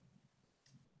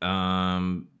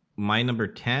 My number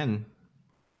 10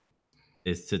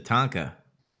 is Tatanka.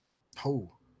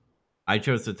 Oh. I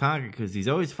chose Tatanka because he's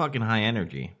always fucking high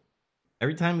energy.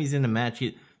 Every time he's in a match,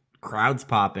 crowd's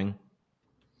popping.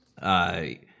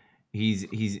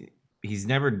 He's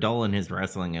never dull in his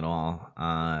wrestling at all.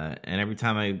 And every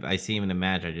time I see him in a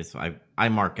match, I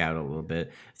mark out a little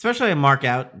bit. Especially I mark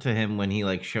out to him when he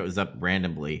like shows up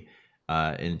randomly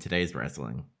in today's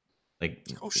wrestling. Like,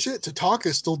 oh shit,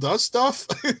 Tatanka still does stuff?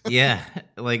 Yeah,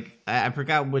 like I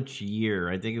forgot which year.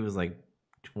 I think it was like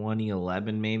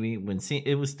 2011 maybe, when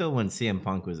it was still when CM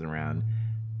Punk was around.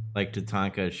 Like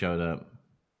Tatanka showed up.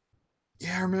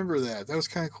 Yeah, I remember that. That was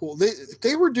kind of cool.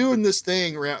 They were doing this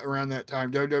thing around that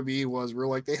time. WWE was where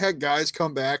like they had guys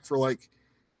come back for like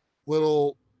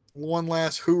little one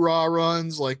last hoorah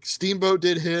runs. Like Steamboat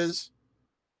did his,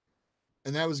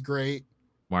 and that was great.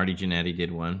 Marty Jannetty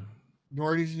did one.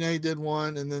 Marty Jannetty did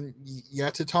one, and then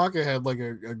Tatanka had like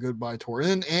a goodbye tour, and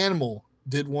then Animal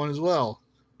did one as well.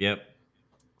 Yep.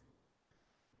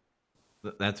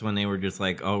 That's when they were just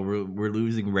like, "Oh, we're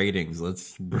losing ratings.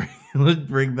 Let's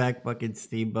bring back fucking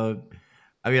Steamboat."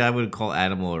 I mean, I wouldn't call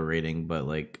Animal a rating, but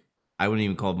like, I wouldn't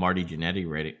even call Marty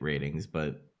Jannetty ratings.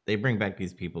 But they bring back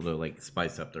these people to like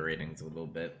spice up the ratings a little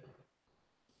bit.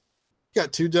 You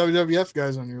got 2 WWF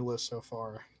guys on your list so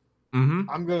far. Mm-hmm.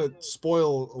 I'm gonna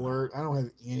spoil alert. I don't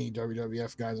have any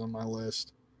WWF guys on my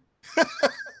list.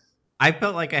 I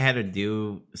felt like I had to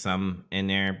do some in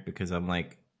there because I'm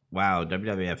like, wow,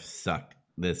 WWF sucked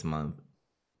this month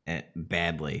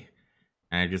badly.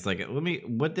 And I just like,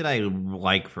 what did I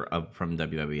like from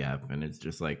WWF? And it's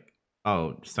just like,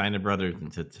 oh, Steiner Brothers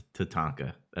and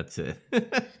Tatanka. That's it.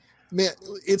 Man,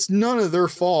 it's none of their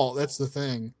fault. That's the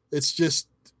thing. It's just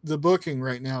the booking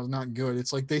right now is not good.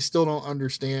 It's like they still don't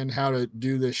understand how to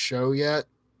do this show yet.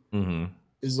 Mm-hmm.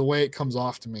 Is the way it comes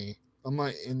off to me. I'm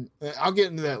like, and I'll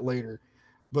get into that later.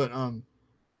 But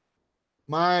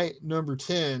my number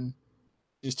 10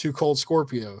 is Too Cold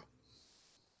Scorpio.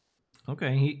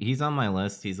 Okay, he's on my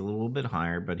list. He's a little bit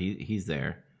higher, but he's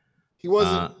there. He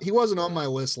wasn't on my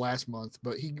list last month,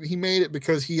 but he made it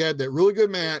because he had that really good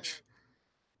match,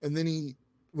 and then he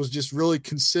was just really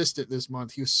consistent this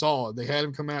month. He was solid. They had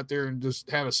him come out there and just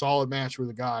have a solid match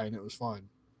with a guy, and it was fun.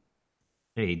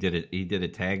 Hey, he did a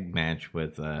tag match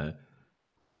with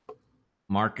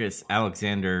Marcus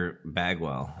Alexander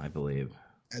Bagwell, I believe.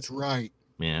 That's right.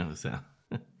 Yeah.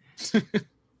 So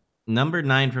number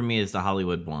 9 for me is the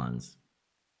Hollywood Blondes.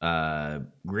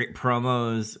 Great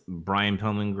promos. Brian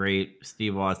Pillman, great.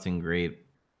 Steve Austin, great.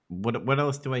 What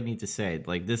else do I need to say?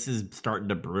 Like, this is starting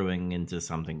to brewing into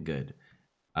something good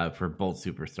for both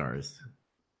superstars.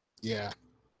 Yeah,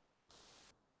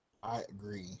 I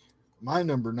agree. My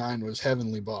number 9 was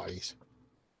Heavenly Bodies.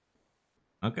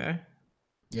 Okay.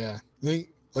 Yeah. Like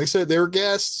I said, they were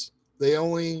guests. They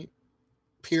only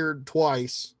appeared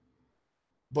twice,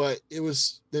 but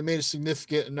they made a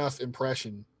significant enough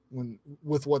impression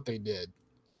with what they did.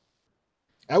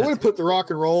 I would have put the Rock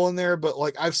and Roll in there, but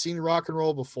like I've seen Rock and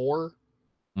Roll before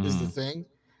is the thing.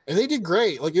 And they did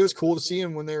great. Like it was cool to see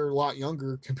them when they were a lot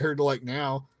younger compared to like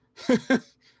now.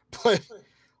 But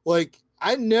like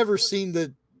I'd never seen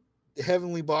the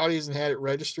Heavenly Bodies and had it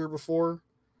register before.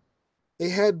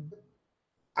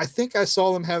 I think I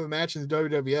saw them have a match in the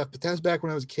WWF, but that was back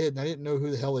when I was a kid and I didn't know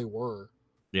who the hell they were.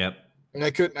 Yep. And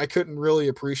I couldn't really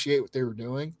appreciate what they were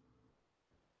doing.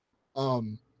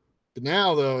 But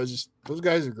now though, it's just those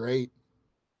guys are great.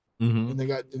 Mm-hmm. And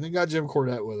they got Jim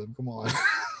Cornette with them. Come on.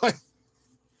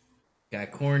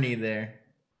 Got corny there.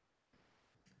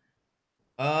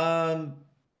 My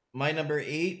number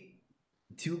 8,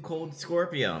 Too Cold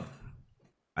Scorpio.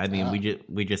 I mean,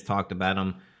 we just talked about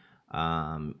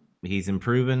him. He's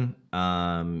improving.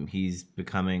 He's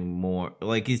becoming more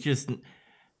like he's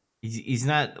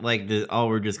not like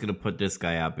we're just gonna put this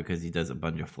guy out because he does a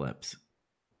bunch of flips.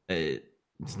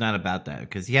 It's not about that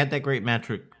because he had that great match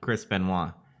with Chris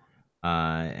Benoit.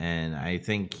 And I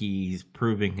think he's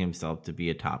proving himself to be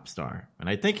a top star, and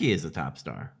I think he is a top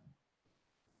star.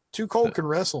 Too Cold can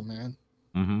wrestle, man.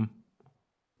 Mm-hmm.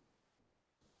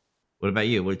 What about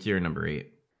you? What's your number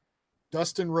 8?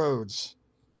 Dustin Rhodes.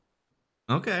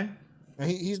 Okay.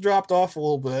 He's dropped off a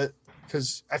little bit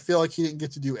because I feel like he didn't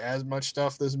get to do as much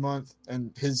stuff this month,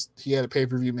 and he had a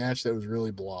pay-per-view match that was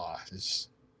really blah.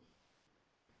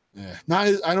 Not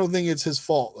his, I don't think it's his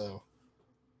fault though.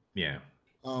 Yeah.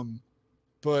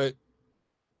 But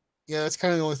yeah, that's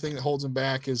kind of the only thing that holds him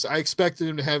back. Is I expected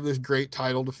him to have this great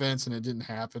title defense, and it didn't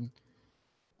happen.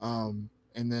 And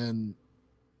then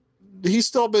he's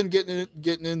still been getting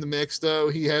in the mix though.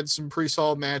 He had some pretty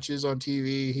solid matches on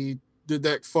TV. He did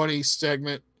that funny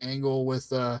segment angle with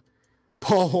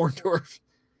Paul Orndorff.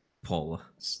 Paula.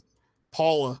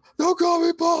 Don't call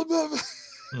me Paula.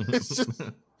 It's just,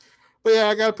 but yeah,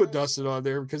 I got to put Dustin on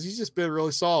there because he's just been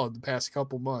really solid the past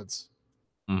couple months.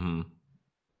 Mm-hmm.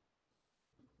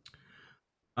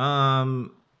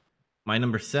 My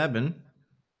number 7,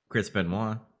 Chris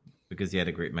Benoit, because he had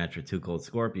a great match with Too Cold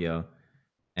Scorpio,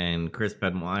 and Chris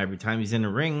Benoit, every time he's in the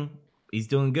ring, he's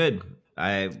doing good.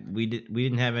 We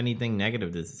didn't have anything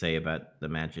negative to say about the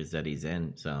matches that he's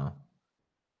in, so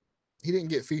he didn't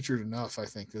get featured enough, I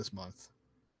think, this month.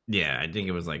 Yeah, I think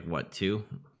it was like what, 2?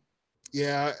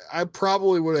 Yeah, I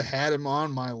probably would have had him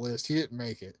on my list. He didn't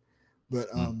make it, but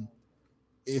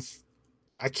if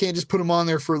I can't just put him on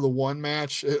there for the one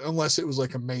match unless it was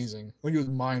like amazing, like it was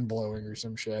mind blowing or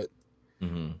some shit.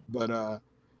 Mm-hmm. But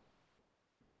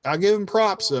I'll give him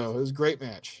props though. It was a great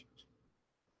match.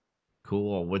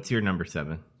 Cool. What's your number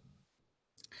 7?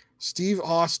 Steve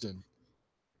Austin.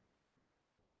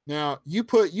 Now you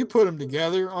put them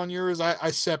together on yours.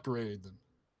 I separated them.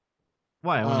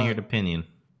 Why? I want to hear the opinion.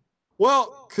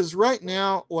 Well, because right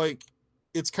now, like,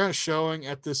 it's kind of showing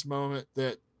at this moment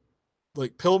that,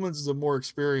 like, Pillman's the more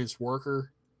experienced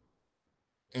worker,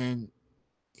 and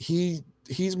he's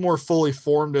more fully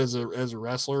formed as a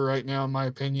wrestler right now, in my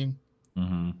opinion.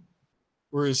 Mm-hmm.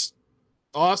 Whereas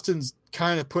Austin's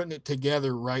kind of putting it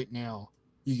together right now.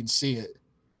 You can see it.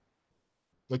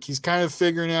 Like, he's kind of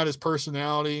figuring out his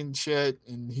personality and shit,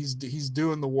 and he's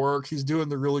doing the work. He's doing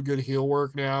the really good heel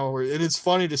work now, and it's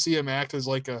funny to see him act as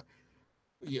like a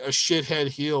shithead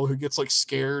heel who gets like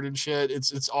scared and shit.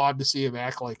 It's odd to see him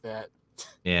act like that.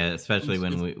 Yeah, especially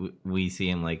when we see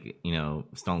him like,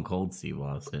 Stone Cold Steve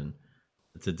Austin.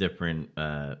 It's a different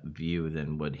view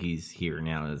than what he's here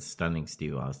now as Stunning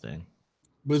Steve Austin.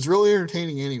 But it's really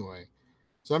entertaining anyway.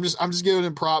 So I'm just giving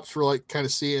him props for like kind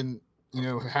of seeing,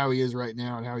 how he is right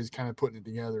now and how he's kind of putting it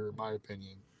together, in my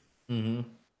opinion. Mm-hmm.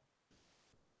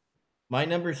 My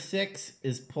number 6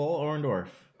 is Paul Orndorff.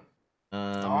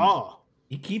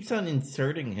 He keeps on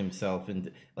inserting himself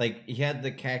into, like, he had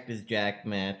the Cactus Jack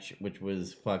match, which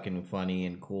was fucking funny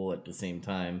and cool at the same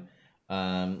time.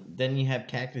 Then you have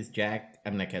Cactus Jack.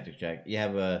 I'm not Cactus Jack. You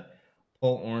have a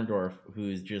Paul Orndorff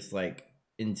who's just like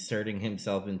inserting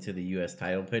himself into the U.S.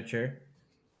 title picture.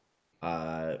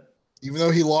 Even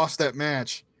though he lost that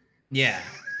match. Yeah.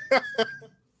 I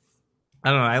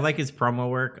don't know. I like his promo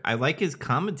work. I like his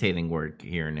commentating work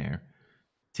here and there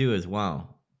too, as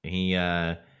well. He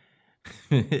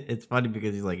it's funny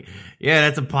because he's like, yeah,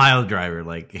 that's a pile driver.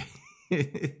 Like,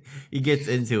 he gets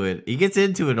into it. He gets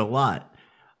into it a lot.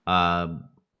 And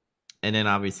then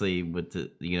obviously with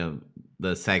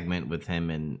the segment with him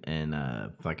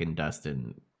and fucking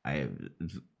Dustin,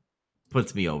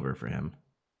 puts me over for him.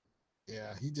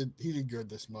 Yeah, he did good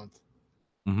this month.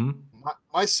 Mm-hmm.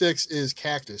 My 6 is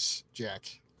Cactus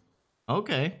Jack.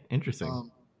 Okay,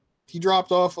 interesting. He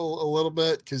dropped off a little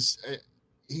bit because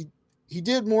he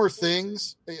did more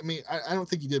things. I mean, I don't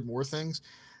think he did more things.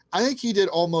 I think he did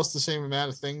almost the same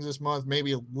amount of things this month,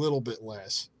 maybe a little bit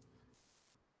less.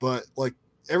 But like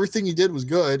everything he did was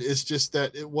good. It's just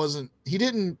that he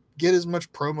didn't get as much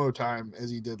promo time as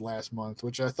he did last month,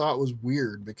 which I thought was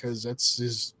weird because that's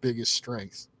his biggest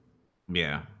strength.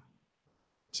 Yeah.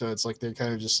 So it's like they're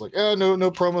kind of just like, oh,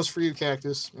 no promos for you,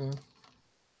 Cactus.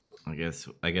 I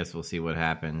guess we'll see what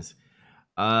happens.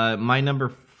 My number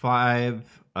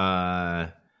 5,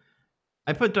 I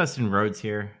put Dustin Rhodes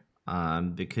here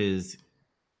because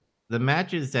the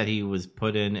matches that he was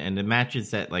put in and the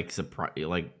matches that like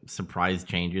surprise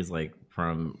changes, like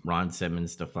from Ron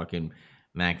Simmons to fucking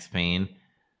Max Payne,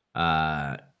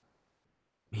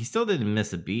 he still didn't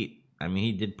miss a beat. I mean,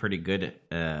 he did pretty good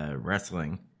at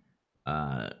wrestling.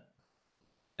 And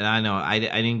I know I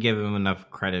didn't give him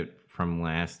enough credit from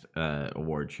last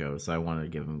award show, so I wanted to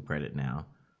give him credit now.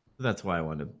 So that's why I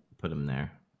wanted to put him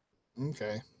there.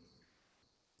 Okay.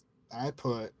 I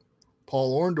put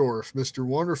Paul Orndorff, Mr.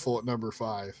 Wonderful, at number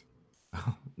 5.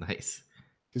 Oh, nice.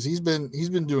 because he's been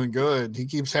doing good. He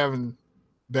keeps having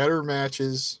better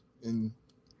matches, and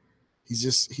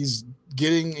he's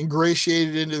getting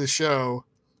ingratiated into the show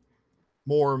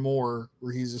more and more.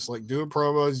 Where he's just like doing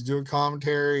promos, he's doing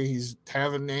commentary, he's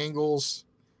having angles,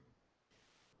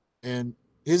 and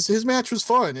his match was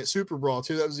fun at Super Brawl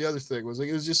too. That was the other thing. It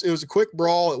was a quick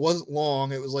brawl. It wasn't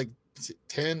long. It was like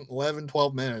 10, 11,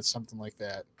 12 minutes, something like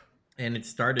that. And it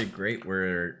started great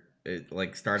where it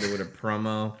like started with a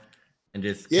promo and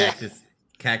just Yeah.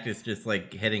 Cactus just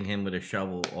like hitting him with a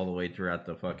shovel all the way throughout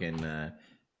the fucking the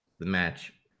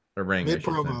match or ring. Mid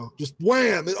promo, just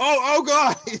wham! Oh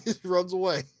god! He just runs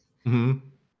away. Mm-hmm.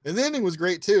 And the ending was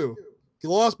great too. He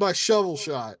lost by shovel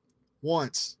shot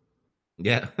once.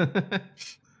 Yeah.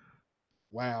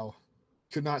 Wow.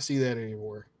 Could not see that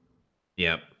anymore.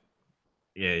 Yep.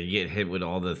 Yeah, you get hit with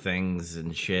all the things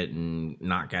and shit and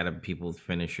knock out of people's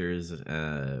finishers.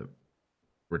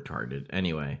 Retarded.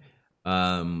 Anyway,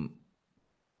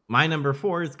 my number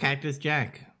 4 is Cactus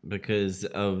Jack because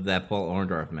of that Paul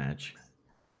Orndorff match.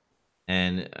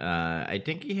 And I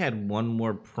think he had one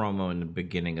more promo in the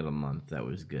beginning of the month that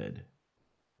was good.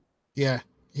 Yeah.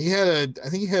 I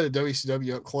think he had a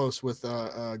WCW up close with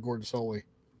Gordon Soley.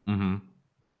 Mm-hmm.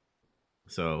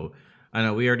 So I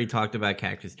know we already talked about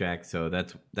Cactus Jack, so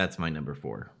that's my number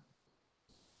 4.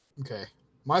 Okay.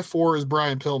 My 4 is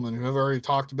Brian Pillman, who I've already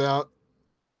talked about.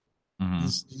 Mm-hmm.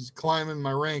 He's climbing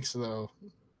my ranks though.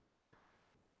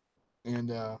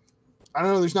 And I don't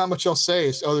know, there's not much else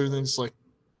to say other than it's like,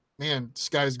 man, this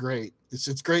guy's great.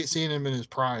 It's great seeing him in his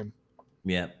prime.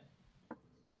 Yep.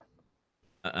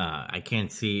 I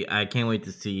can't wait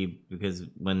to see, because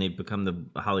when they become the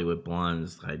Hollywood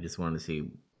Blondes, I just want to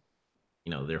see,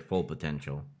 their full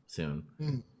potential soon.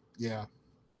 Yeah.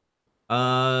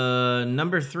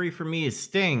 Number 3 for me is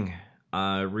Sting.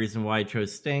 Reason why I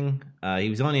chose Sting. He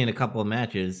was only in a couple of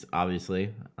matches,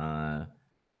 obviously. I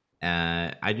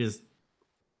just,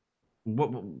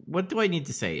 what do I need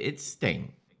to say? It's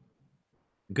Sting.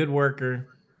 Good worker.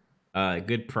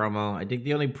 Good promo. I think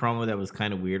the only promo that was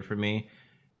kind of weird for me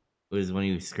was when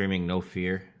he was screaming "No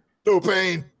fear, no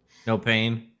pain, no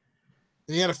pain."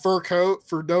 And he had a fur coat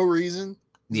for no reason.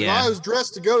 I was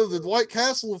dressed to go to the White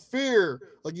Castle of Fear.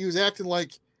 Like he was acting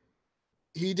like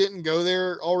he didn't go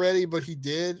there already, but he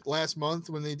did last month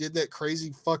when they did that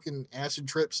crazy fucking acid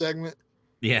trip segment.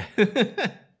 Yeah.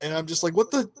 And I'm just like, what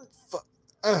the fuck?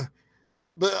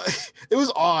 But it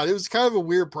was odd. It was kind of a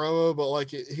weird promo, but like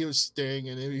he was Sting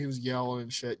and he was yelling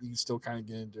and shit. You can still kind of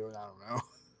get into it. I don't know.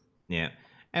 Yeah.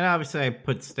 And obviously I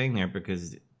put Sting there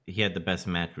because he had the best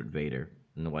match with Vader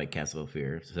in the White Castle of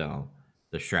Fear. So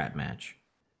the strap match.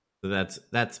 So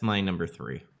that's my number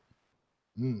 3.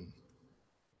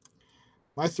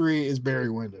 My 3 is Barry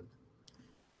Windham.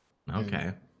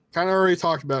 Okay. Kind of already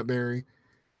talked about Barry.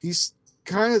 He's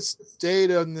kind of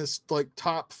stayed on this like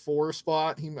top 4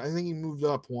 spot. I think he moved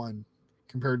up 1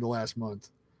 compared to last month.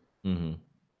 Mm-hmm.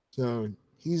 So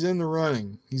he's in the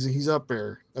running. He's up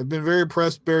there. I've been very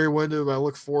impressed with Barry Windham. I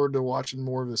look forward to watching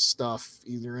more of his stuff,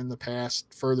 either in the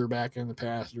past, further back in the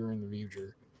past, or in the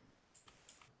future.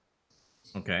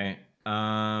 Okay.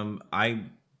 I'm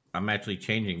actually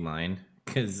changing mine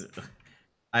because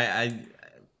I'm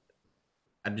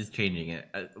just changing it.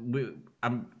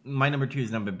 My number 2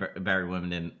 is Barry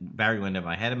Windham. Barry Windham.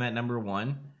 I had him at number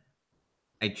 1.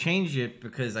 I changed it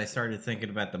because I started thinking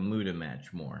about the Muta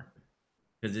match more,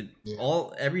 because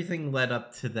everything led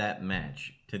up to that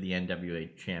match, to the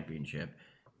NWA Championship,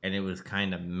 and it was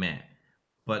kind of meh.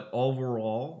 But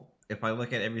overall, if I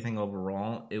look at everything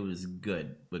overall, it was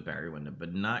good with Barry Windham,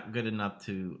 but not good enough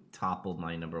to topple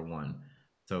my number 1.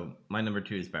 So my number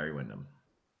 2 is Barry Windham.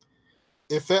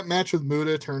 If that match with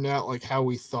Muta turned out like how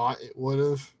we thought it would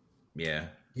have,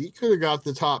 he could have got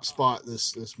the top spot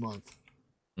this month.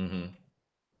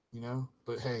 Mm-hmm.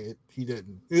 But hey, he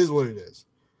didn't. It is what it is.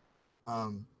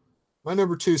 My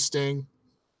number 2 is Sting.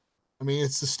 I mean,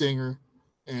 it's the Stinger,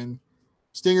 and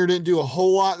Stinger didn't do a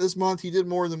whole lot this month. He did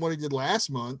more than what he did last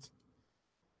month.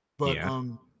 But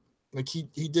like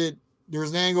he did. There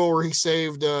was an angle where he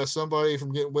saved somebody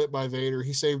from getting whipped by Vader.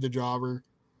 He saved a jobber.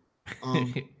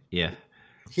 Yeah.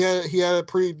 He had a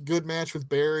pretty good match with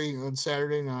Barry on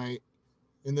Saturday night,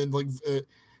 and then like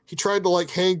he tried to like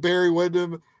hang Barry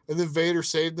Windham, and then Vader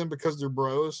saved them because they're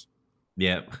bros.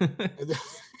 Yep.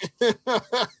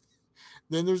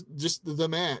 Then there's just the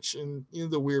match and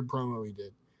the weird promo he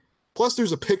did. Plus,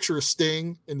 there's a picture of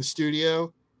Sting in the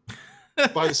studio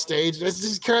by the stage. That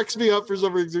just cracks me up for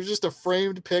some reason. There's just a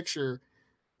framed picture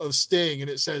of Sting, and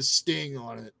it says Sting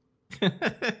on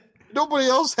it. Nobody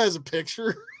else has a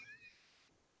picture.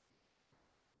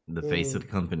 The face of the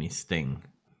company, Sting.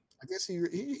 I guess he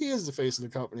is the face of the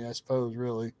company, I suppose.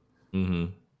 Really.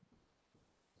 Mm-hmm.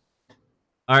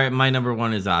 All right, my number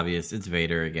one is obvious. It's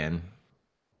Vader again.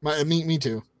 Me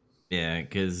too. Yeah,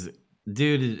 because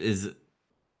dude is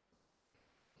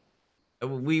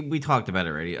we talked about it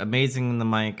already. Amazing in the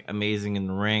mic, amazing in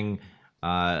the ring.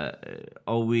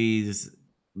 Always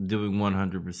doing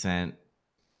 100%.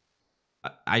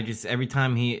 I just every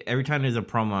time there's a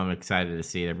promo, I'm excited to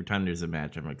see it. Every time there's a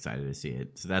match, I'm excited to see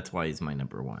it. So that's why he's my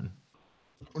number one.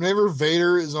 Whenever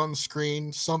Vader is on the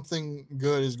screen, something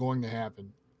good is going to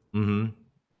happen. Mm-hmm.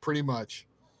 Pretty much.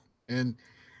 And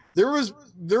there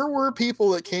were people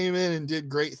that came in and did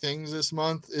great things this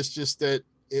month. It's just that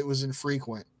it was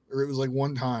infrequent, or it was like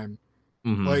one time.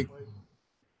 Mm-hmm. Like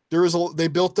they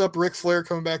built up Ric Flair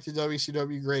coming back to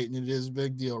WCW, great, and it is a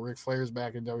big deal. Ric Flair's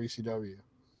back in WCW.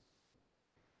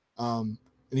 And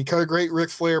he cut a great Ric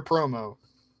Flair promo,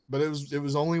 but it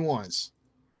was only once.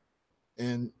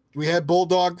 And we had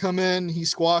Bulldog come in. He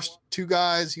squashed two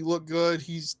guys. He looked good.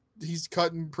 He's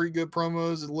cutting pretty good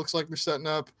promos. It looks like they're setting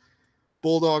up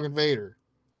Bulldog and Vader,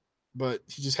 but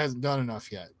he just hasn't done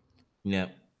enough yet.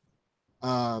 Yep.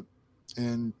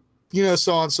 And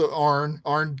so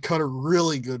Arn cut a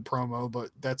really good promo,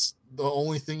 but that's the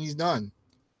only thing he's done.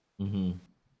 Mm-hmm.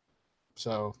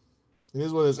 So it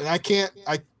is what it is. And I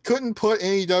couldn't put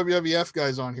any WWF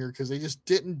guys on here because they just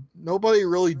nobody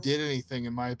really did anything,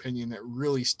 in my opinion, that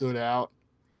really stood out.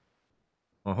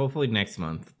 Well, hopefully next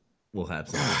month we'll have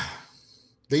something.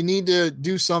 They need to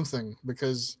do something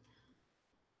because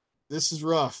this is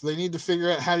rough. They need to figure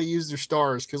out how to use their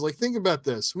stars. Because, like, think about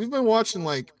this. We've been watching,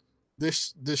 like,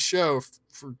 this show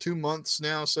for 2 months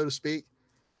now, so to speak.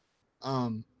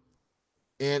 And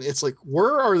it's like,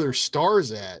 where are their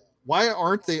stars at? Why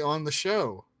aren't they on the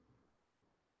show?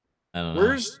 I don't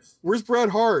know. Where's Bret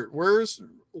Hart?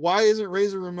 Why isn't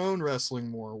Razor Ramon wrestling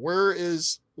more? Where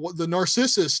is the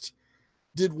Narcissist?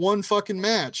 Did one fucking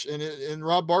match and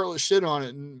Rob Bartlett shit on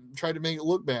it and tried to make it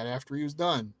look bad after he was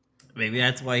done. Maybe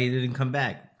that's why he didn't come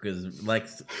back, because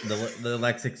the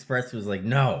Lex Express was like,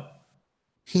 no.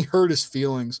 He hurt his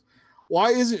feelings.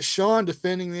 Why isn't Shawn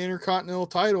defending the Intercontinental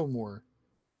title more?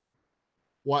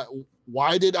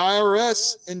 Why did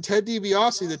IRS and Ted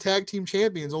DiBiase, the tag team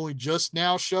champions, only just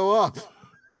now show up?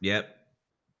 Yep.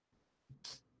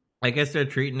 I guess they're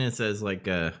treating this as like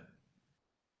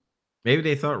maybe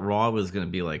they thought Raw was going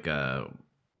to be like a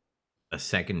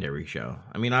secondary show.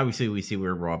 I mean, obviously we see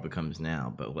where Raw becomes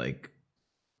now, but like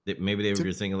maybe they were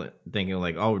just thinking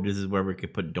like, oh, this is where we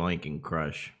could put Doink and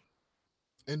Crush.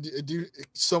 And do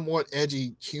somewhat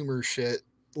edgy humor shit.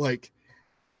 Like,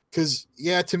 because,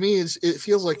 yeah, to me, it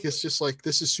feels like it's just like,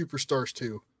 this is Superstars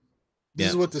 2. This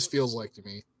is what this feels like to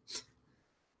me.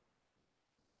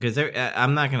 Because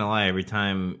I'm not going to lie, every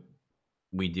time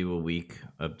we do a week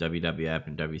of WWF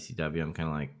and WCW, I'm kind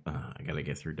of like, I got to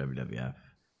get through WWF.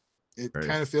 It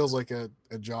kind of feels like a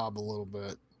job a little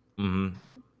bit. Mm-hmm.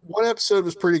 One episode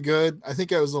was pretty good. I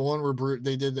think that was the one where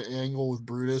they did the angle with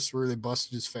Brutus where they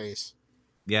busted his face.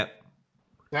 Yep.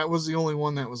 That was the only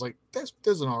one that was like, that's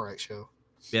an all right show.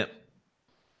 Yep.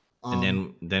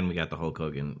 And then we got the Hulk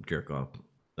Hogan jerk off.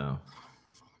 So,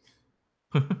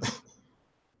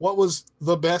 what was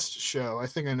the best show? I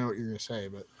think I know what you're gonna say,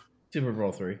 but Super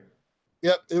Bowl 3.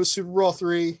 Yep, it was Super Bowl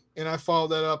 3, and I followed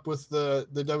that up with the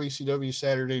WCW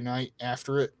Saturday night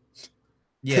after it.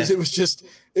 Yeah, because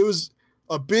it was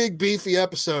a big beefy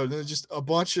episode, and it was just a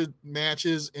bunch of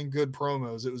matches and good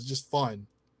promos. It was just fun.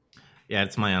 Yeah,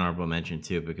 it's my honorable mention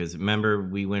too, because remember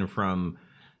we went from,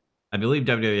 I believe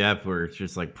WWF where it's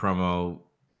just like promo,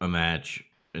 a match,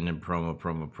 and then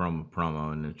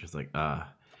promo, and it's just like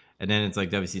and then it's like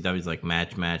WCW's like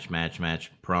match,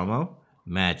 promo,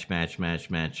 match,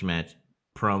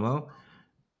 promo.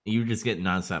 You just get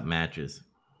nonstop matches.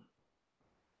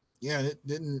 Yeah, it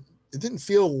didn't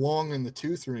feel long in the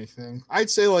tooth or anything. I'd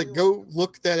say like go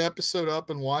look that episode up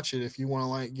and watch it if you want to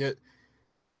like get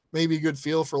maybe a good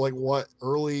feel for like what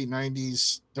early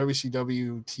 90s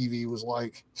WCW TV was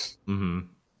like. Mm-hmm.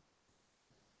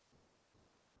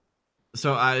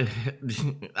 So I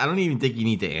don't even think you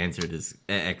need to answer this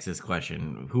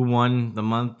question. Who won the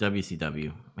month?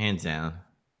 WCW, hands down.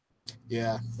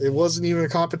 Yeah, it wasn't even a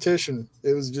competition.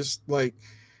 It was just like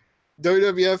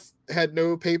WWF had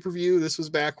no pay-per-view. This was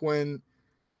back when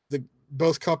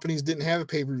both companies didn't have a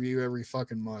pay-per-view every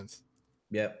fucking month.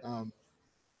 Yep.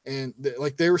 And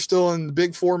they were still in the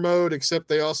Big Four mode, except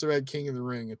they also had King of the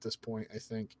Ring at this point, I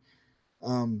think.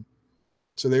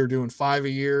 So they were doing 5 a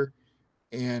year,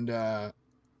 and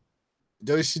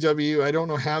WCW, I don't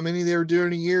know how many they were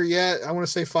doing a year yet. I want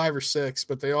to say 5 or 6,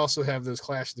 but they also have those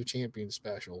Clash of the Champions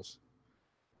specials.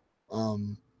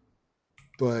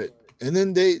 And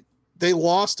then they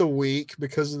lost a week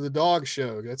because of the dog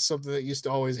show. That's something that used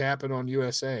to always happen on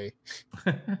USA.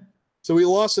 So we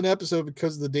lost an episode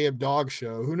because of the damn dog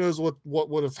show. Who knows what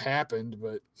would have happened,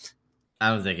 but I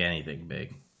don't think anything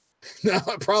big. no,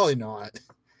 probably not.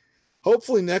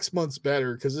 Hopefully next month's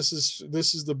better because this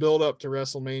is the build up to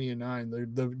WrestleMania 9,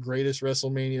 the greatest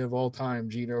WrestleMania of all time.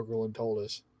 Gene Okerlund told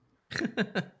us.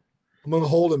 I'm gonna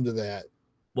hold him to that.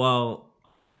 Well,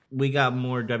 we got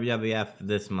more WWF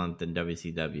this month than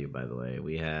WCW. By the way,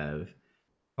 we have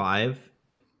 5,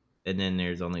 and then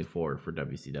there's only 4 for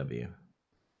WCW.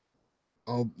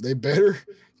 Oh, they better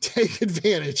take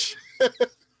advantage.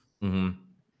 Mm-hmm.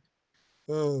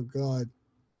 Oh God.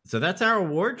 So that's our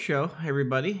award show,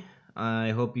 everybody.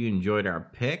 I hope you enjoyed our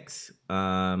picks.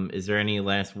 Is there any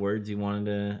last words you wanted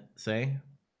to say?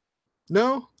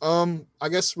 No. I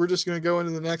guess we're just gonna go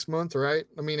into the next month, right?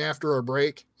 I mean, after our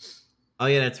break. Oh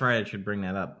yeah, that's right. I should bring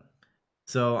that up.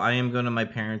 So I am going to my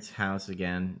parents' house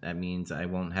again. That means I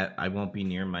won't be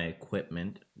near my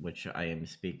equipment, which I am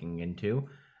speaking into.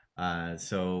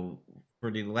 So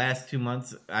for the last 2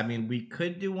 months, I mean, we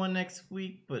could do one next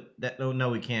week, but no,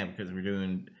 we can't because we're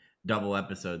doing double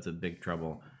episodes of Big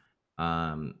Trouble.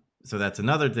 So that's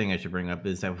another thing I should bring up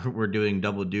is that we're doing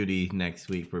double duty next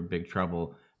week for Big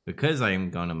Trouble because I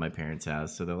am going to my parents'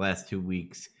 house. So the last 2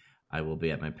 weeks I will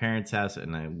be at my parents' house,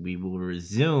 and we will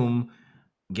resume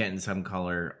Getting Some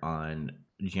Color on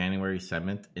January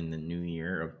 7th in the new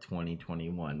year of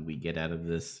 2021. We get out of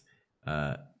this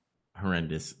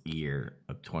horrendous year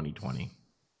of 2020.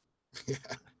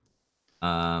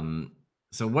 Yeah.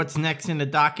 So what's next in the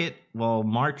docket? Well,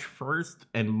 March 1st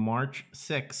and March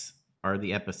 6th are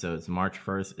the episodes. March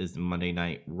 1st is Monday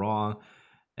Night Raw,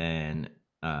 and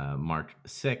March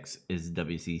 6th is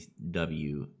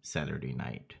WCW Saturday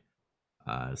Night.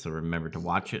 So remember to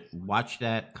watch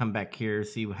that, come back here,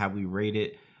 see how we rate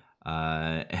it,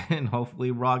 and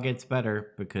hopefully Raw gets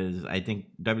better because I think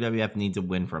WWF needs a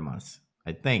win from us.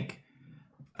 I think.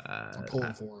 I'm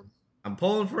pulling for him. I'm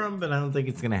pulling for him, but I don't think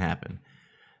it's going to happen.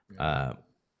 Yeah.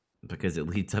 Because it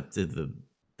leads up to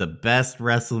the best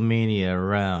WrestleMania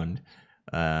around.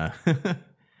 But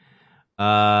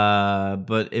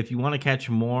if you want to catch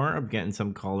more of Getting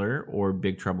Some Color or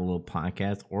Big Trouble Little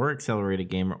Podcast or Accelerated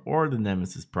Gamer or the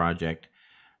Nemesis Project,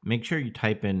 make sure you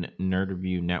type in Nerd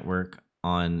Review Network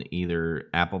on either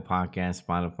Apple Podcasts,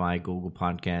 Spotify, Google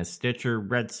Podcasts, Stitcher,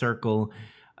 Red Circle,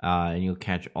 and you'll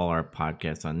catch all our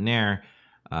podcasts on there.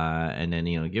 And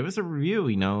then, give us a review.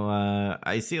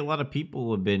 I see a lot of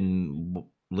people have been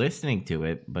listening to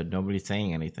it, but nobody's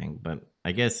saying anything. But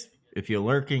I guess if you're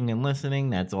lurking and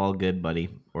listening, that's all good, buddy,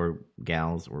 or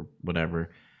gals, or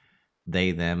whatever.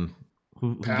 They, them,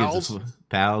 who Pals. gives us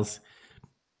pals.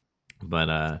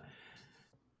 But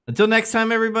until next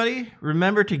time, everybody,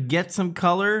 remember to get some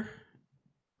color,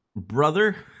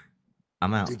 brother.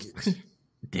 I'm out. Dig it.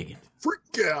 Dig it.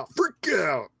 Freak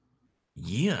out.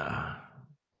 Yeah.